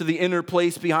enters into the inner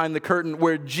place behind the curtain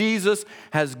where Jesus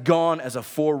has gone as a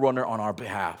forerunner on our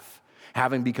behalf,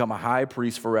 having become a high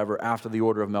priest forever after the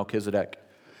order of Melchizedek.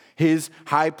 His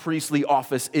high priestly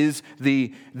office is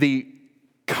the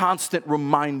constant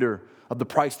reminder of the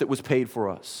price that was paid for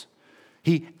us.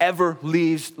 He ever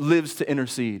lives to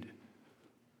intercede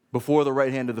before the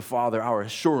right hand of the Father. Our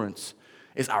assurance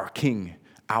is our King,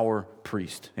 our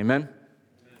priest. Amen?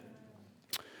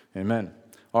 Amen.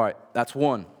 All right, that's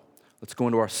one. Let's go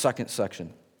into our second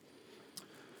section.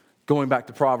 Going back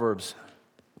to Proverbs.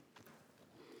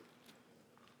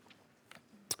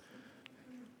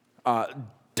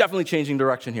 Definitely changing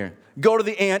direction here. Go to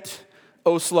the ant,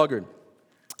 O sluggard.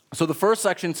 So the first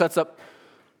section sets up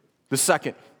the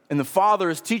second. And the father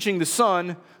is teaching the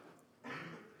son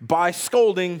by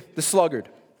scolding the sluggard.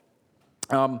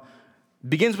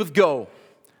 Begins with go.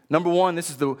 Number one, this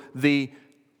is the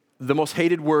most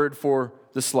hated word for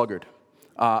the sluggard.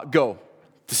 Go.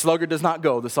 The sluggard does not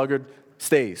go. The sluggard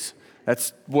stays.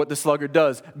 That's what the sluggard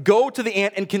does. Go to the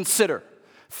ant and consider.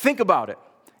 Think about it.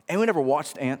 Anyone ever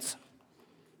watched ants?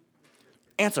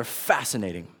 Ants are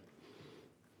fascinating.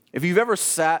 If you've ever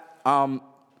sat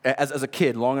as a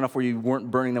kid long enough where you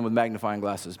weren't burning them with magnifying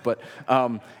glasses, but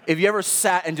if you ever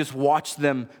sat and just watched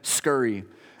them scurry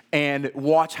and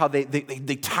watch how they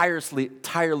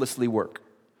tirelessly work.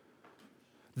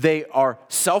 They are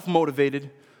self-motivated.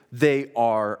 They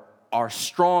are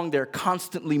strong. They're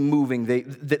constantly moving. They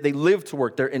live to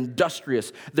work. They're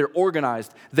industrious. They're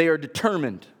organized. They are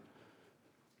determined.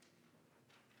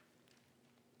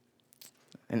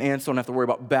 And ants don't have to worry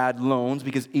about bad loans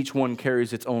because each one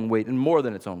carries its own weight and more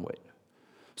than its own weight.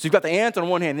 So you've got the ant on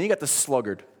one hand, and then you got the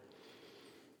sluggard.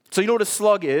 So you know what a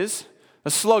slug is? A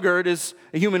sluggard is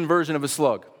a human version of a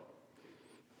slug.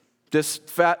 This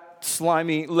fat,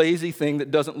 slimy, lazy thing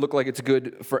that doesn't look like it's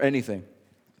good for anything.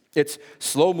 It's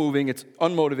slow-moving, it's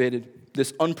unmotivated,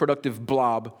 this unproductive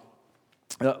blob,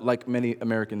 like many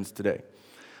Americans today.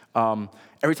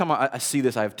 Every time I see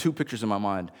this, I have two pictures in my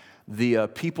mind. The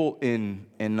people in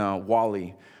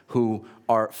WALL-E who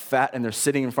are fat and they're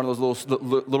sitting in front of those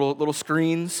little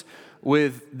screens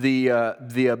with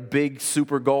the big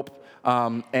super gulp,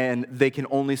 and they can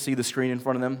only see the screen in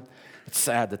front of them. It's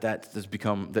sad that has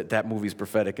become that movie's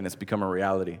prophetic and it's become a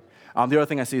reality. The other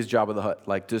thing I see is Jabba the Hutt,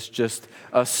 like just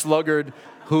a sluggard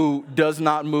who does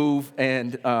not move,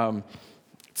 and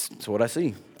it's what I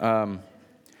see.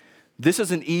 This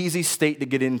is an easy state to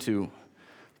get into,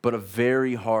 but a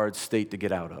very hard state to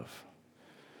get out of.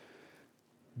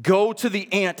 Go to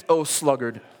the ant, O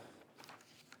sluggard.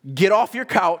 Get off your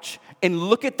couch and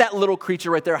look at that little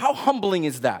creature right there. How humbling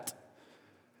is that?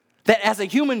 That as a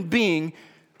human being,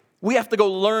 we have to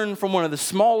go learn from one of the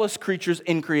smallest creatures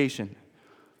in creation.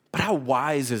 But how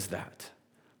wise is that?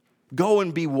 Go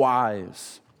and be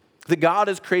wise. That God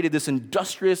has created this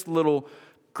industrious little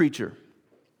creature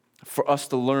for us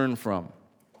to learn from.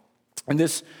 And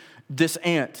this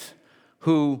ant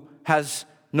who has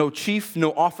no chief,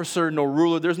 no officer, no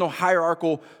ruler, there's no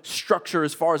hierarchical structure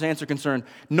as far as ants are concerned.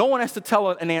 No one has to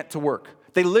tell an ant to work.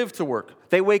 They live to work.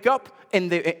 They wake up and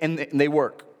they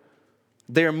work.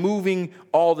 They're moving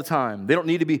all the time. They don't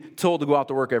need to be told to go out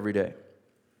to work every day.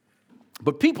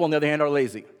 But people, on the other hand, are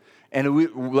lazy.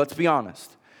 And let's be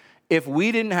honest. If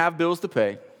we didn't have bills to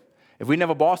pay, if we didn't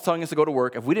have a boss telling us to go to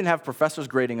work, if we didn't have professors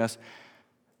grading us,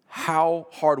 how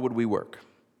hard would we work?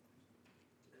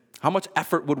 How much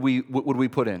effort would we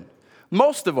put in?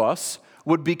 Most of us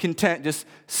would be content just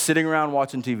sitting around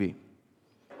watching TV.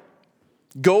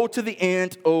 Go to the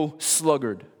ant, O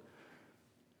sluggard.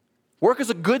 Work is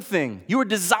a good thing. You were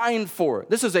designed for it.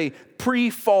 This is a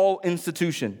pre-fall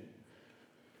institution.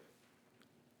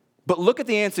 But look at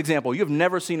the ant's example. You have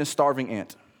never seen a starving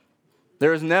ant.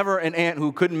 There is never an ant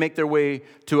who couldn't make their way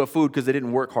to a food because they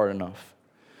didn't work hard enough.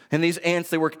 And these ants,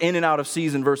 they work in and out of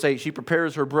season. Verse 8, she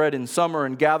prepares her bread in summer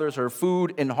and gathers her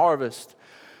food in harvest.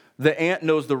 The ant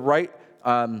knows the right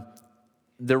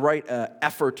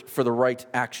effort for the right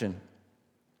action.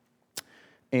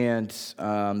 And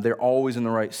they're always in the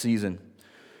right season.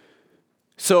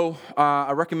 So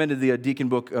I recommended the Deacon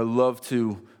book. I love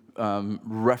to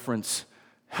reference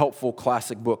helpful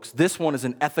classic books. This one is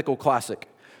an ethical classic.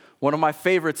 One of my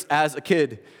favorites as a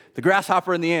kid, The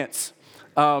Grasshopper and the Ants.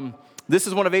 This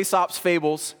is one of Aesop's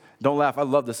fables. Don't laugh, I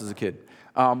loved this as a kid.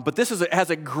 But this has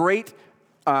a great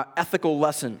ethical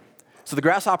lesson. So The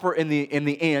Grasshopper and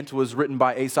the Ant was written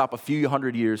by Aesop a few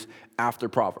hundred years after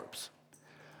Proverbs.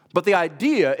 But the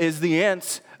idea is the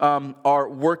ants are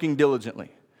working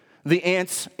diligently. The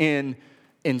ants in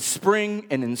spring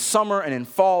and in summer and in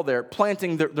fall, they're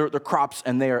planting their crops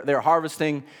and they're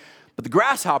harvesting. But the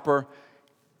grasshopper,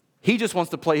 he just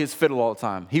wants to play his fiddle all the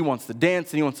time. He wants to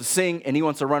dance and he wants to sing and he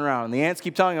wants to run around. And the ants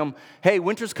keep telling him, hey,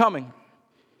 winter's coming.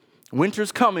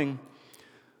 Winter's coming.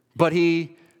 But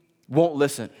he won't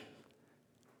listen.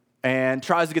 And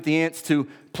tries to get the ants to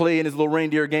play in his little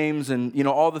reindeer games and,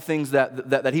 all the things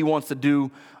that he wants to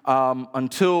do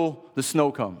until the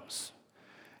snow comes.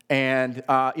 And,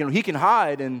 he can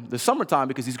hide in the summertime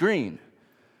because he's green.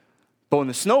 But when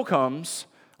the snow comes,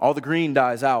 all the green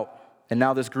dies out. And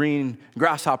now this green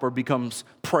grasshopper becomes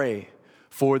prey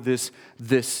for this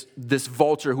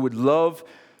vulture who would love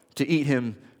to eat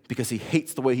him because he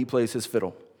hates the way he plays his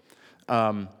fiddle.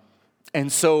 And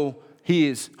so he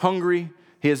is hungry.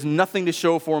 He has nothing to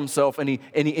show for himself, and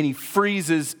he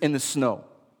freezes in the snow.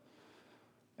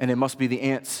 And it must be the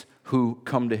ants who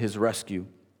come to his rescue.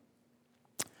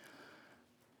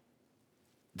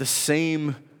 The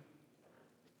same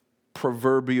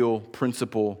proverbial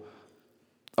principle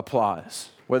applies.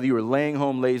 Whether you are laying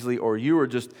home lazily or you are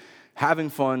just having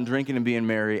fun, drinking and being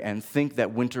merry, and think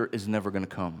that winter is never going to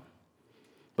come.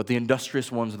 But the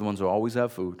industrious ones are the ones who always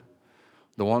have food.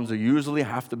 The ones who usually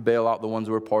have to bail out the ones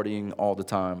who are partying all the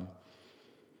time.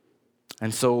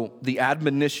 And so the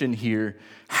admonition here,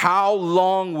 how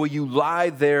long will you lie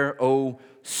there, O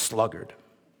sluggard?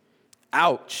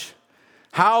 Ouch.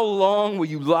 How long will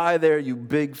you lie there, you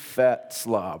big fat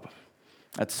slob?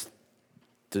 That's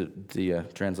the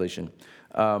translation.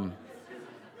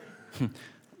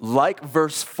 Like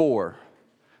verse 4,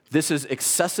 this is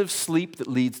excessive sleep that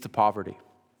leads to poverty.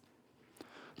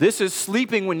 This is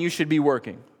sleeping when you should be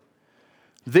working.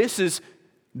 This is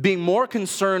being more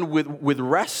concerned with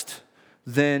rest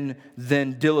than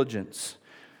diligence.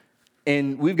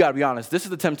 And we've got to be honest, this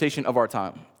is the temptation of our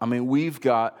time. I mean, we've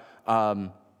got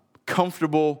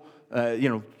comfortable,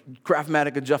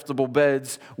 Craftmatic adjustable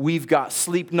beds. We've got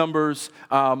sleep numbers.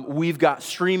 We've got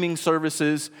streaming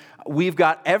services. We've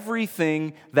got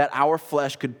everything that our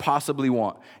flesh could possibly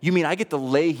want. You mean I get to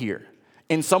lay here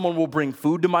and someone will bring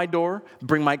food to my door,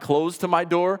 bring my clothes to my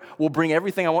door, will bring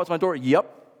everything I want to my door? Yep.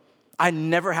 I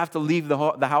never have to leave the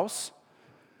house.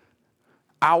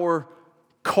 Our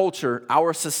culture,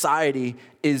 our society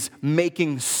is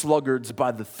making sluggards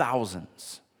by the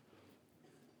thousands.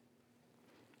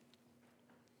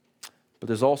 But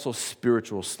there's also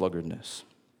spiritual sluggardness.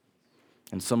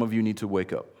 And some of you need to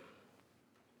wake up.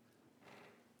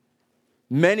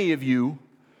 Many of you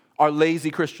are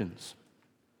lazy Christians.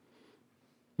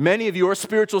 Many of you are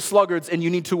spiritual sluggards and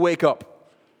you need to wake up.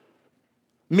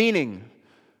 Meaning,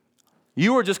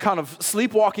 you are just kind of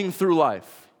sleepwalking through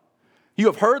life. You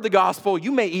have heard the gospel,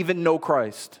 you may even know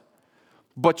Christ,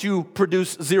 but you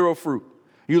produce zero fruit.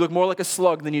 You look more like a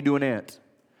slug than you do an ant.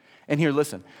 And here,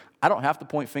 listen, I don't have to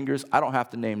point fingers, I don't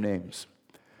have to name names.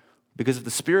 Because if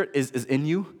the Spirit is in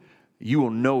you, you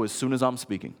will know as soon as I'm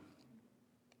speaking.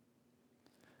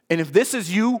 And if this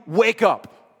is you, wake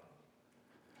up.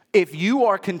 If you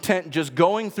are content just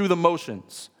going through the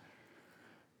motions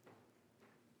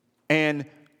and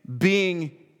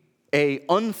being an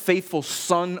unfaithful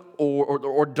son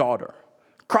or daughter,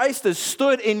 Christ has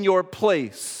stood in your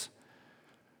place,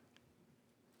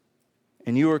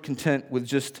 and you are content with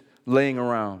just laying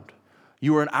around.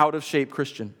 You are an out-of-shape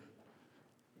Christian.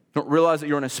 You don't realize that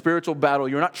you're in a spiritual battle.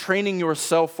 You're not training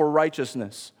yourself for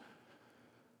righteousness.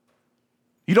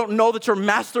 You don't know that your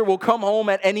master will come home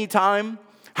at any time.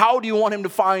 How do you want him to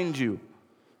find you?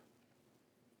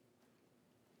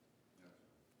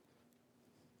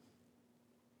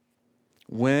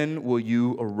 When will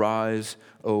you arise,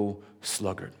 O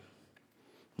sluggard?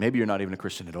 Maybe you're not even a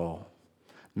Christian at all.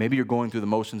 Maybe you're going through the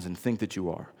motions and think that you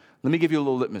are. Let me give you a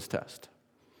little litmus test.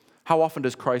 How often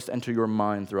does Christ enter your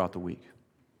mind throughout the week?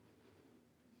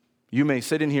 You may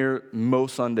sit in here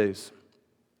most Sundays,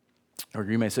 or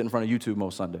you may sit in front of YouTube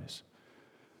most Sundays.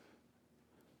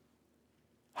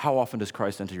 How often does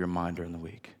Christ enter your mind during the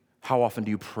week? How often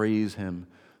do you praise him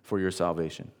for your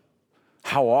salvation?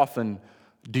 How often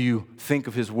do you think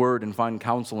of his word and find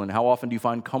counsel? And how often do you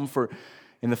find comfort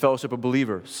in the fellowship of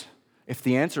believers? If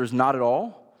the answer is not at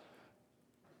all,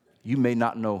 you may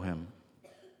not know him.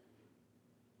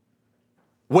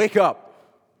 Wake up.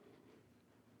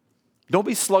 Don't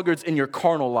be sluggards in your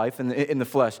carnal life, in the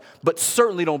flesh, but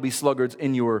certainly don't be sluggards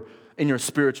in your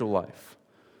spiritual life.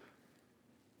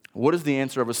 What is the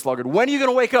answer of a sluggard? When are you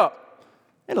going to wake up?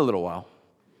 In a little while.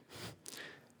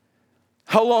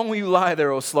 How long will you lie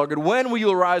there, O sluggard? When will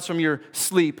you arise from your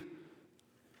sleep?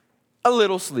 A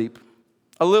little sleep,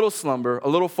 a little slumber, a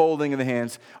little folding of the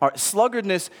hands. All right,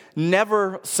 sluggardness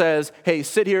never says, hey,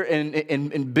 sit here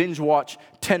and binge watch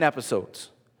 10 episodes.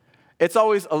 It's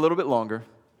always a little bit longer.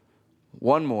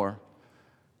 One more.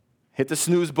 Hit the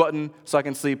snooze button so I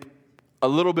can sleep a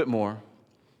little bit more.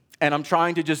 And I'm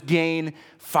trying to just gain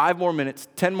 5 more minutes,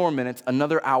 10 more minutes,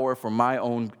 another hour for my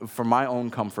own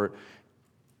comfort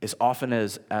as often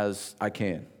as I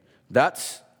can.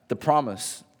 That's the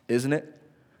promise, isn't it?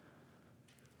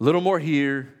 A little more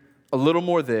here, a little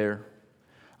more there,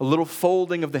 a little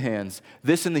folding of the hands.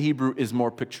 This in the Hebrew is more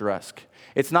picturesque.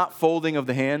 It's not folding of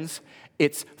the hands,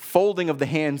 it's folding of the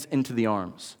hands into the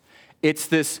arms. It's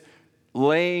this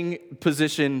laying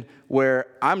position where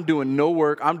I'm doing no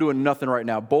work, I'm doing nothing right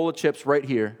now. Bowl of chips right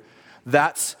here.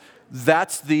 That's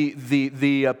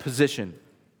the position.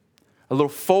 A little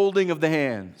folding of the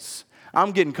hands.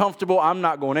 I'm getting comfortable. I'm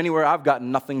not going anywhere. I've got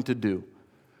nothing to do.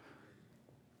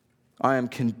 I am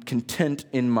content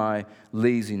in my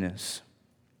laziness.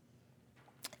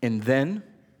 And then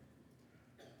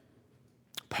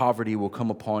poverty will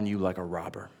come upon you like a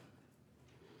robber,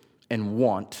 and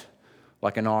want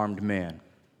like an armed man.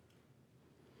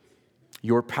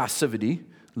 Your passivity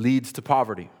leads to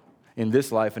poverty in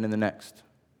this life and in the next.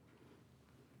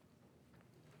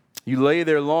 You lay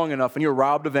there long enough and you're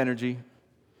robbed of energy.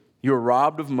 You're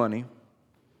robbed of money.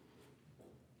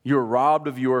 You're robbed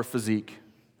of your physique.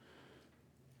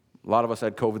 A lot of us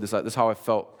had COVID. This is how I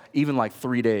felt. Even like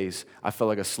 3 days, I felt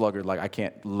like a sluggard. Like I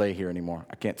can't lay here anymore.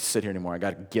 I can't sit here anymore. I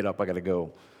got to get up. I got to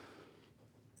go.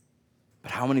 But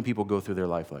how many people go through their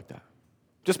life like that?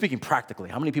 Just speaking practically,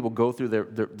 how many people go through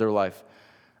their life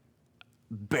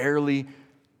barely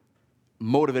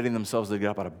motivating themselves to get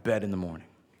up out of bed in the morning?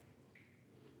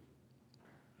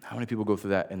 How many people go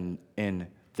through that in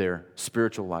their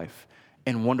spiritual life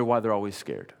and wonder why they're always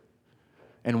scared,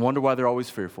 and wonder why they're always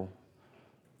fearful,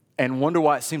 and wonder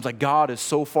why it seems like God is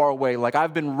so far away, like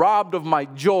I've been robbed of my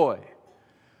joy?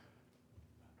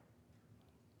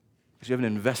 Because you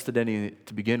haven't invested any in it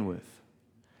to begin with.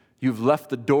 You've left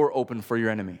the door open for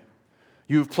your enemy.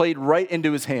 You've played right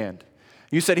into his hand.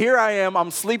 You said, here I am,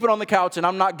 I'm sleeping on the couch and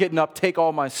I'm not getting up, take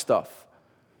all my stuff.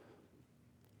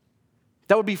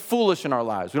 That would be foolish in our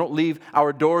lives. We don't leave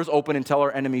our doors open and tell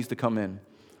our enemies to come in.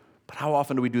 But how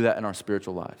often do we do that in our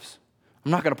spiritual lives?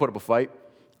 I'm not going to put up a fight.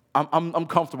 I'm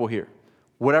comfortable here.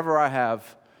 Whatever I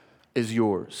have is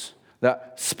yours.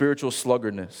 That spiritual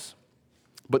sluggardness.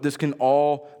 But this can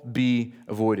all be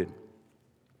avoided.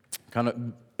 Kind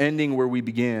of ending where we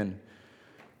began.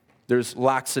 There's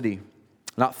laxity,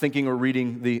 not thinking or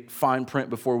reading the fine print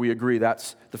before we agree.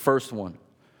 That's the first one.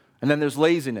 And then there's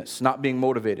laziness, not being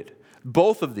motivated.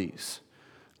 Both of these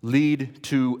lead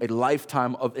to a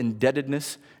lifetime of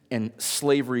indebtedness and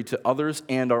slavery to others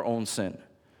and our own sin.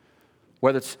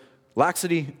 Whether it's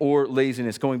laxity or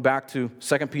laziness. Going back to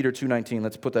 2 Peter 2:19.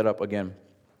 Let's put that up again.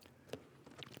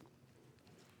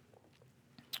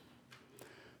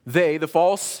 They, the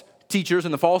false teachers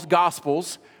and the false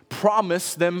gospels,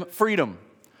 promise them freedom,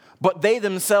 but they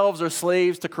themselves are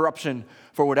slaves to corruption.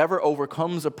 For whatever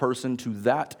overcomes a person, to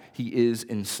that he is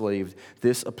enslaved.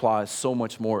 This applies so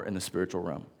much more in the spiritual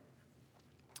realm.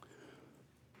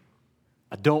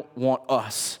 I don't want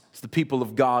us, as the people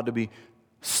of God, to be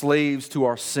slaves to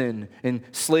our sin and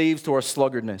slaves to our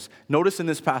sluggardness. Notice in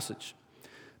this passage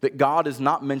that God is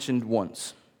not mentioned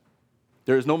once.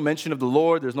 There is no mention of the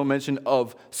Lord. There's no mention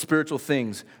of spiritual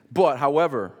things. But,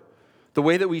 however, the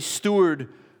way that we steward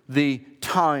the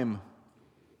time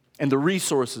and the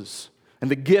resources and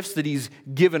the gifts that he's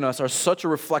given us are such a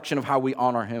reflection of how we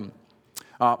honor him.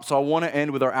 So I want to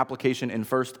end with our application in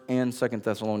 1 and 2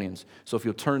 Thessalonians. So if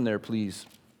you'll turn there, please.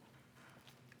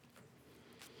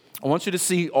 I want you to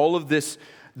see all of this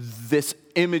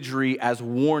imagery as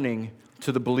warning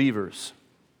to the believers.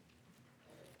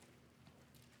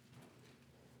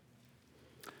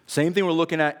 Same thing we're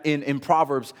looking at in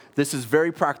Proverbs. This is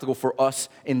very practical for us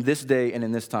in this day and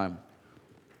in this time.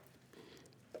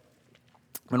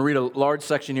 I'm going to read a large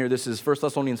section here. This is 1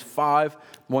 Thessalonians 5,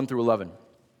 1 through 11.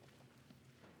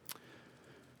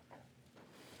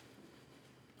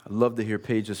 I love to hear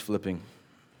pages flipping.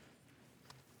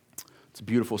 It's a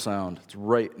beautiful sound. It's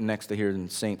right next to hearing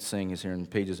saints sing is hearing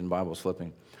pages and Bibles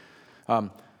flipping.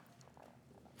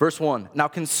 Verse 1, now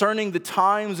concerning the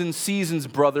times and seasons,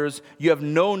 brothers, you have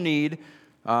no need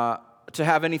to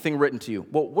have anything written to you.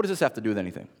 Well, what does this have to do with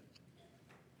anything?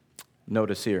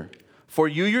 Notice here. For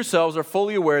you yourselves are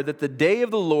fully aware that the day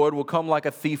of the Lord will come like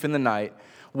a thief in the night.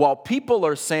 While people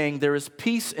are saying there is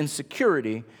peace and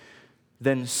security,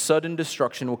 then sudden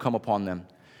destruction will come upon them.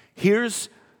 Here's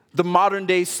the modern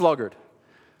day sluggard.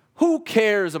 Who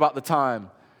cares about the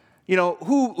time? You know,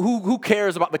 who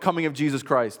cares about the coming of Jesus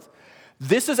Christ?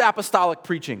 This is apostolic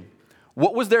preaching.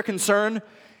 What was their concern?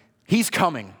 He's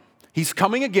coming. He's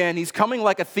coming again. He's coming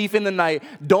like a thief in the night.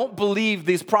 Don't believe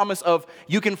this promise of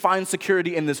you can find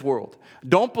security in this world.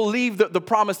 Don't believe the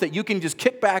promise that you can just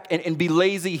kick back and be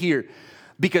lazy here,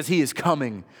 because he is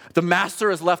coming. The master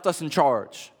has left us in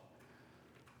charge.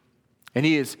 And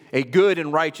he is a good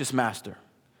and righteous master,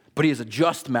 but he is a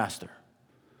just master.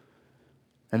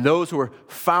 And those who are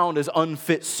found as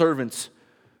unfit servants,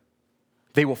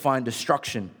 they will find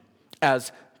destruction.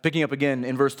 As, picking up again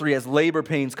in verse 3, as labor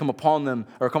pains come upon them,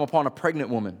 or come upon a pregnant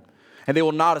woman, and they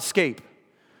will not escape.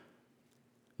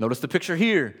 Notice the picture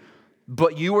here.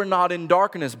 But you are not in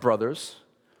darkness, brothers,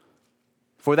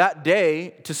 for that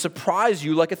day to surprise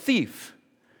you like a thief.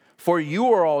 For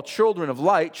you are all children of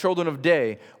light, children of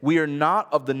day. We are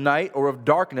not of the night or of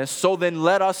darkness, so then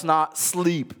let us not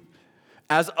sleep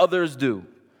as others do,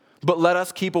 but let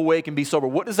us keep awake and be sober.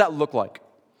 What does that look like?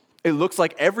 It looks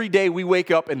like every day we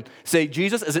wake up and say,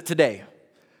 Jesus, is it today?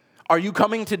 Are you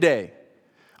coming today?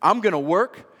 I'm going to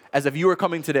work as if you were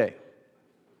coming today.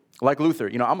 Like Luther,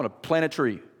 I'm going to plant a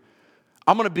tree.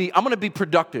 I'm going to be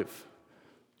productive,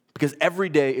 because every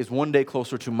day is one day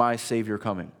closer to my Savior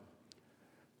coming.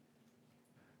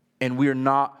 And we are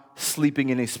not sleeping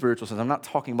in a spiritual sense. I'm not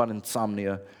talking about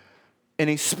insomnia. In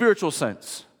a spiritual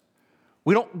sense.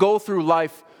 We don't go through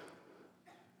life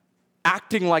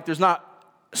acting like there's not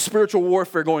spiritual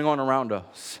warfare going on around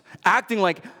us. Acting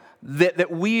like that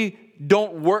we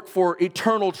don't work for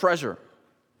eternal treasure.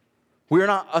 We are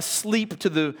not asleep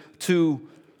to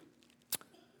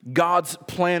God's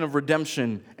plan of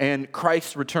redemption and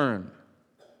Christ's return.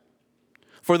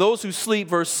 For those who sleep,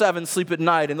 verse 7, sleep at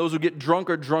night, and those who get drunk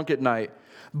are drunk at night.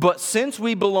 But since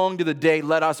we belong to the day,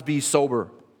 let us be sober,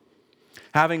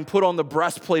 having put on the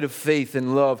breastplate of faith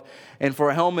and love, and for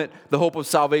a helmet, the hope of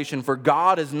salvation. For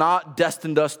God has not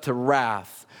destined us to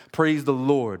wrath, praise the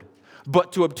Lord,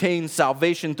 but to obtain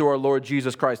salvation through our Lord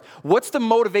Jesus Christ. What's the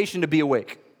motivation to be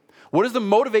awake? What is the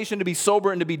motivation to be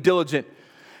sober and to be diligent?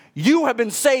 You have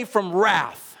been saved from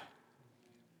wrath.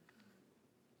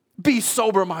 Be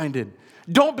sober-minded.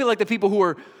 Don't be like the people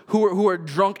who are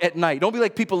drunk at night. Don't be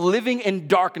like people living in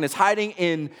darkness, hiding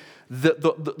in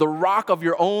the rock of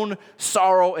your own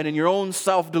sorrow and in your own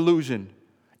self-delusion.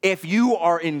 If you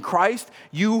are in Christ,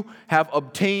 you have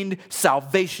obtained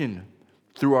salvation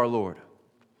through our Lord,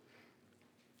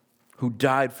 who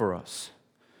died for us,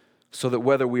 so that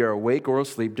whether we are awake or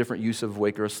asleep, different use of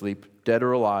awake or asleep, dead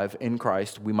or alive, in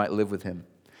Christ, we might live with him.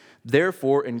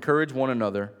 Therefore, encourage one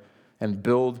another and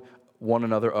build one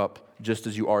another up, just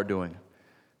as you are doing.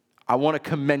 I want to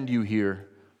commend you here,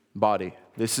 body.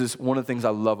 This is one of the things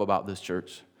I love about this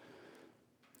church.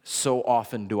 So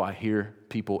often do I hear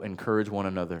people encourage one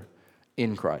another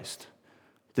in Christ.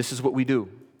 This is what we do.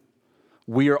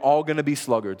 We are all going to be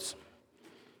sluggards.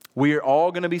 We are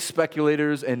all going to be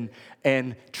speculators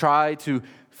and try to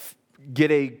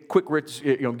get a quick rich,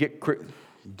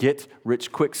 get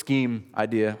rich quick scheme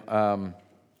idea.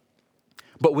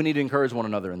 But we need to encourage one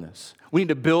another in this. We need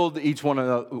to build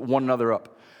one another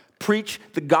up. Preach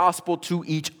the gospel to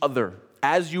each other,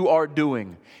 as you are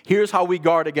doing. Here's how we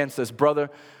guard against this.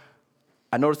 Brother,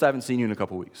 I noticed I haven't seen you in a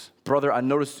couple weeks. Brother, I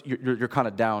noticed you're kind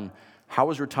of down. How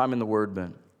has your time in the Word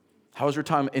been? How has your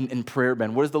time in prayer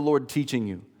been? What is the Lord teaching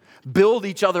you? Build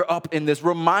each other up in this.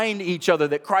 Remind each other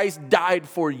that Christ died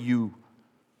for you.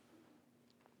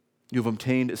 You have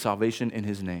obtained salvation in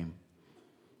his name.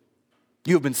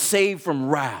 You have been saved from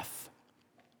wrath.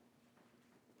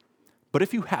 But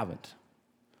if you haven't,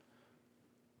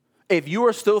 if you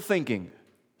are still thinking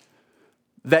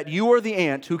that you are the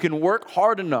ant who can work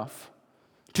hard enough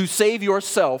to save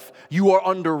yourself, you are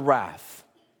under wrath.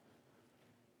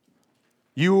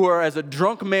 You are as a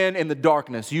drunk man in the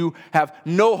darkness. You have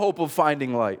no hope of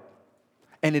finding light.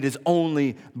 And it is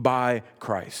only by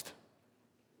Christ.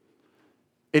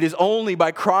 It is only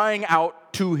by crying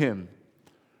out to him,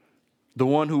 the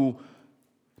one who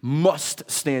must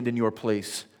stand in your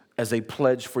place as a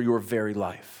pledge for your very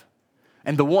life,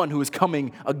 and the one who is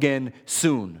coming again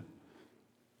soon.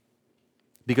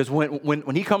 Because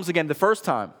when he comes again the first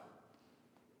time,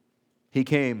 he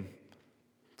came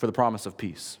for the promise of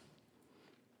peace.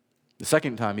 The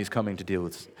second time he's coming to deal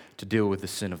with the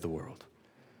sin of the world.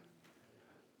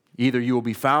 Either you will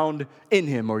be found in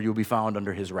him or you'll be found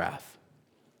under his wrath.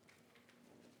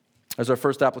 As our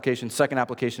first application. Second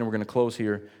application, we're going to close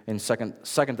here in 2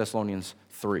 Thessalonians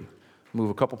 3. Move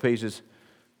a couple pages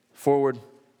forward.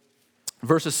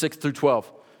 Verses 6 through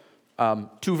 12.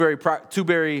 Two very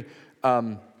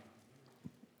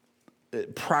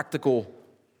practical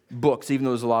books, even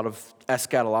though there's a lot of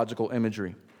eschatological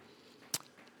imagery.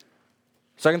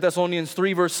 2 Thessalonians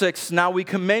 3, verse 6, now we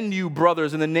commend you,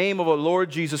 brothers, in the name of our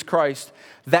Lord Jesus Christ,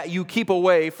 that you keep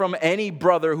away from any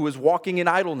brother who is walking in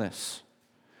idleness.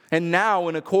 And now,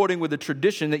 in according with the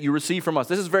tradition that you receive from us.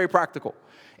 This is very practical.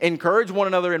 Encourage one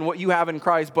another in what you have in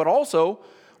Christ, but also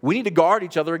we need to guard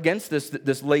each other against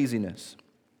this laziness.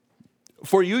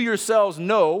 For you yourselves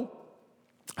know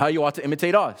how you ought to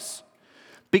imitate us,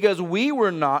 because we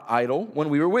were not idle when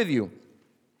we were with you.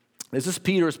 This is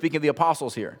Peter speaking of the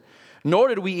apostles here. Nor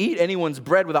did we eat anyone's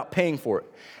bread without paying for it.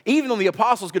 Even though the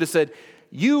apostles could have said,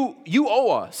 you owe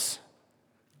us.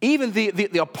 Even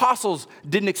the apostles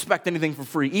didn't expect anything for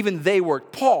free. Even they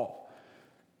worked. Paul,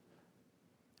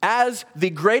 as the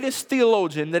greatest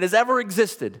theologian that has ever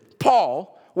existed,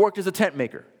 Paul worked as a tent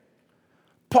maker.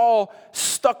 Paul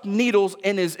stuck needles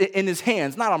in his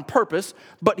hands, not on purpose,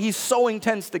 but he's sewing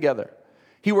tents together.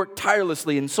 He worked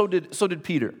tirelessly, and so did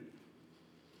Peter.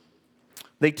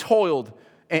 They toiled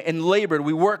and labored.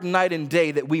 We worked night and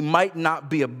day that we might not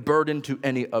be a burden to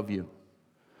any of you.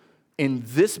 In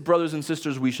this, brothers and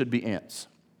sisters, we should be ants.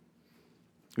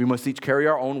 We must each carry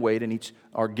our own weight and each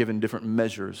are given different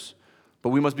measures. But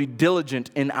we must be diligent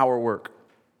in our work.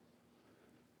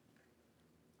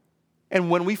 And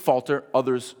when we falter,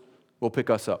 others will pick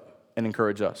us up and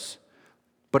encourage us.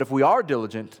 But if we are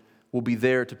diligent, we'll be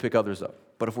there to pick others up.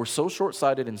 But if we're so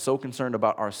short-sighted and so concerned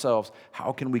about ourselves,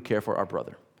 how can we care for our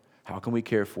brother? How can we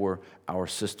care for our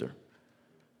sister?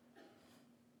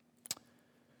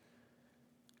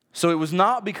 So it was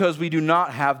not because we do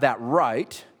not have that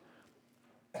right,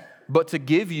 but to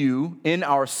give you in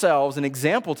ourselves an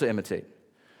example to imitate.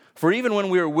 For even when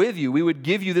we are with you, we would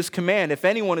give you this command: if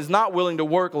anyone is not willing to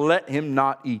work, let him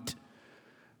not eat.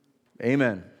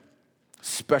 Amen.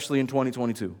 Especially in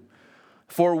 2022.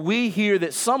 For we hear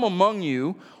that some among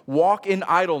you walk in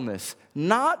idleness,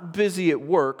 not busy at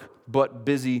work, but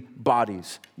busy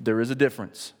bodies. There is a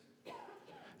difference.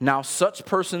 Now such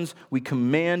persons we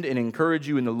command and encourage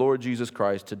you in the Lord Jesus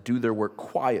Christ to do their work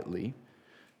quietly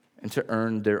and to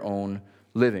earn their own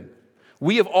living.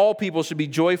 We of all people should be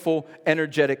joyful,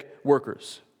 energetic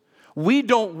workers. We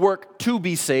don't work to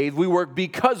be saved, we work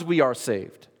because we are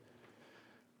saved.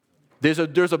 There's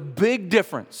a big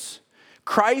difference.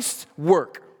 Christ's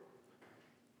work,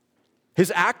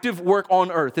 his active work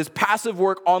on earth, his passive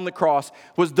work on the cross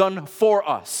was done for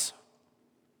us.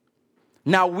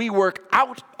 Now we work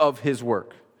out of his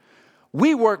work.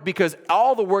 We work because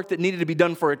all the work that needed to be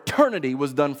done for eternity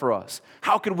was done for us.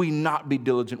 How could we not be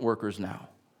diligent workers now?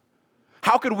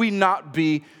 How could we not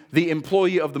be the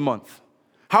employee of the month?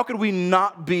 How could we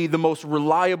not be the most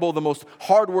reliable, the most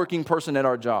hardworking person at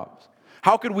our jobs?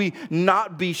 How could we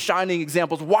not be shining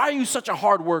examples? Why are you such a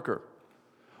hard worker?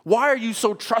 Why are you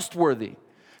so trustworthy?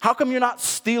 How come you're not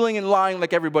stealing and lying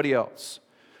like everybody else?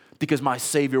 Because my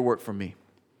Savior worked for me.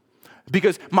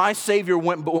 Because my Savior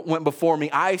went before me.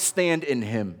 I stand in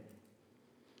him.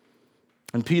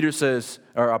 And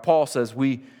Paul says,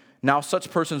 now such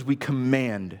persons we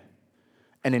command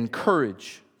and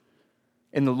encourage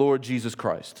in the Lord Jesus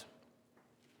Christ.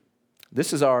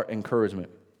 This is our encouragement.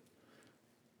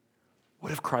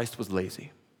 What if Christ was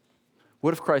lazy?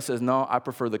 What if Christ says, no, I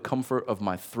prefer the comfort of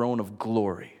my throne of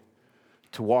glory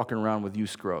to walking around with you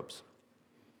scrubs?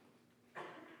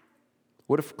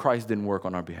 What if Christ didn't work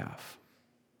on our behalf?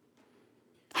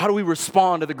 How do we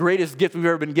respond to the greatest gift we've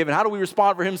ever been given? How do we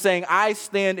respond for him saying, I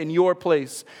stand in your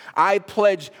place. I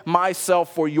pledge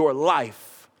myself for your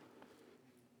life.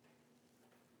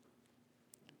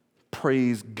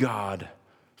 Praise God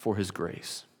for his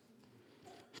grace.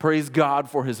 Praise God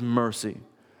for his mercy.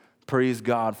 Praise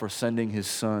God for sending his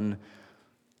son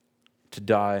to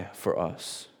die for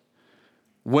us.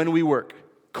 When we work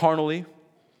carnally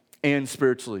and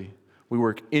spiritually, we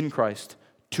work in Christ,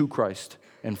 to Christ,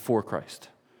 and for Christ.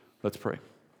 Let's pray.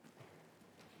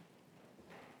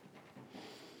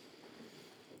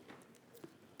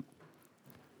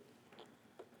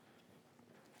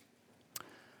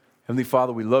 Heavenly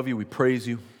Father, we love you, we praise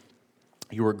you.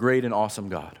 You are a great and awesome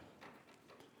God.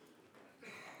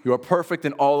 You are perfect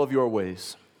in all of your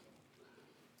ways.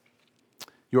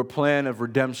 Your plan of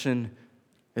redemption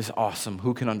is awesome.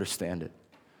 Who can understand it?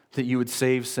 That you would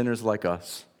save sinners like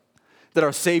us. That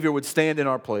our Savior would stand in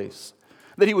our place.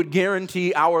 That he would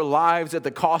guarantee our lives at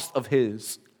the cost of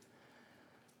his.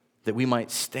 That we might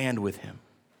stand with him.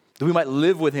 That we might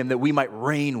live with him. That we might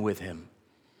reign with him.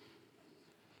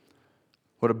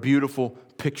 What a beautiful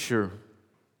picture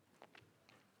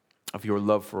of your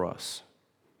love for us.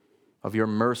 Of your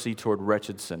mercy toward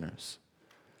wretched sinners.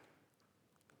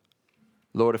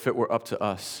 Lord, if it were up to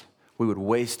us, we would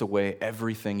waste away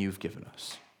everything you've given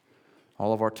us.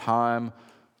 All of our time,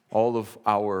 all of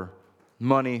our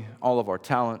money, all of our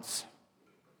talents,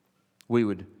 we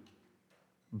would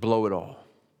blow it all.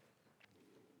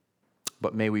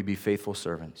 But may we be faithful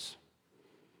servants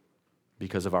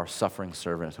because of our suffering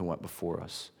servant who went before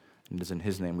us. And it is in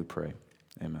his name we pray.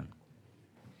 Amen.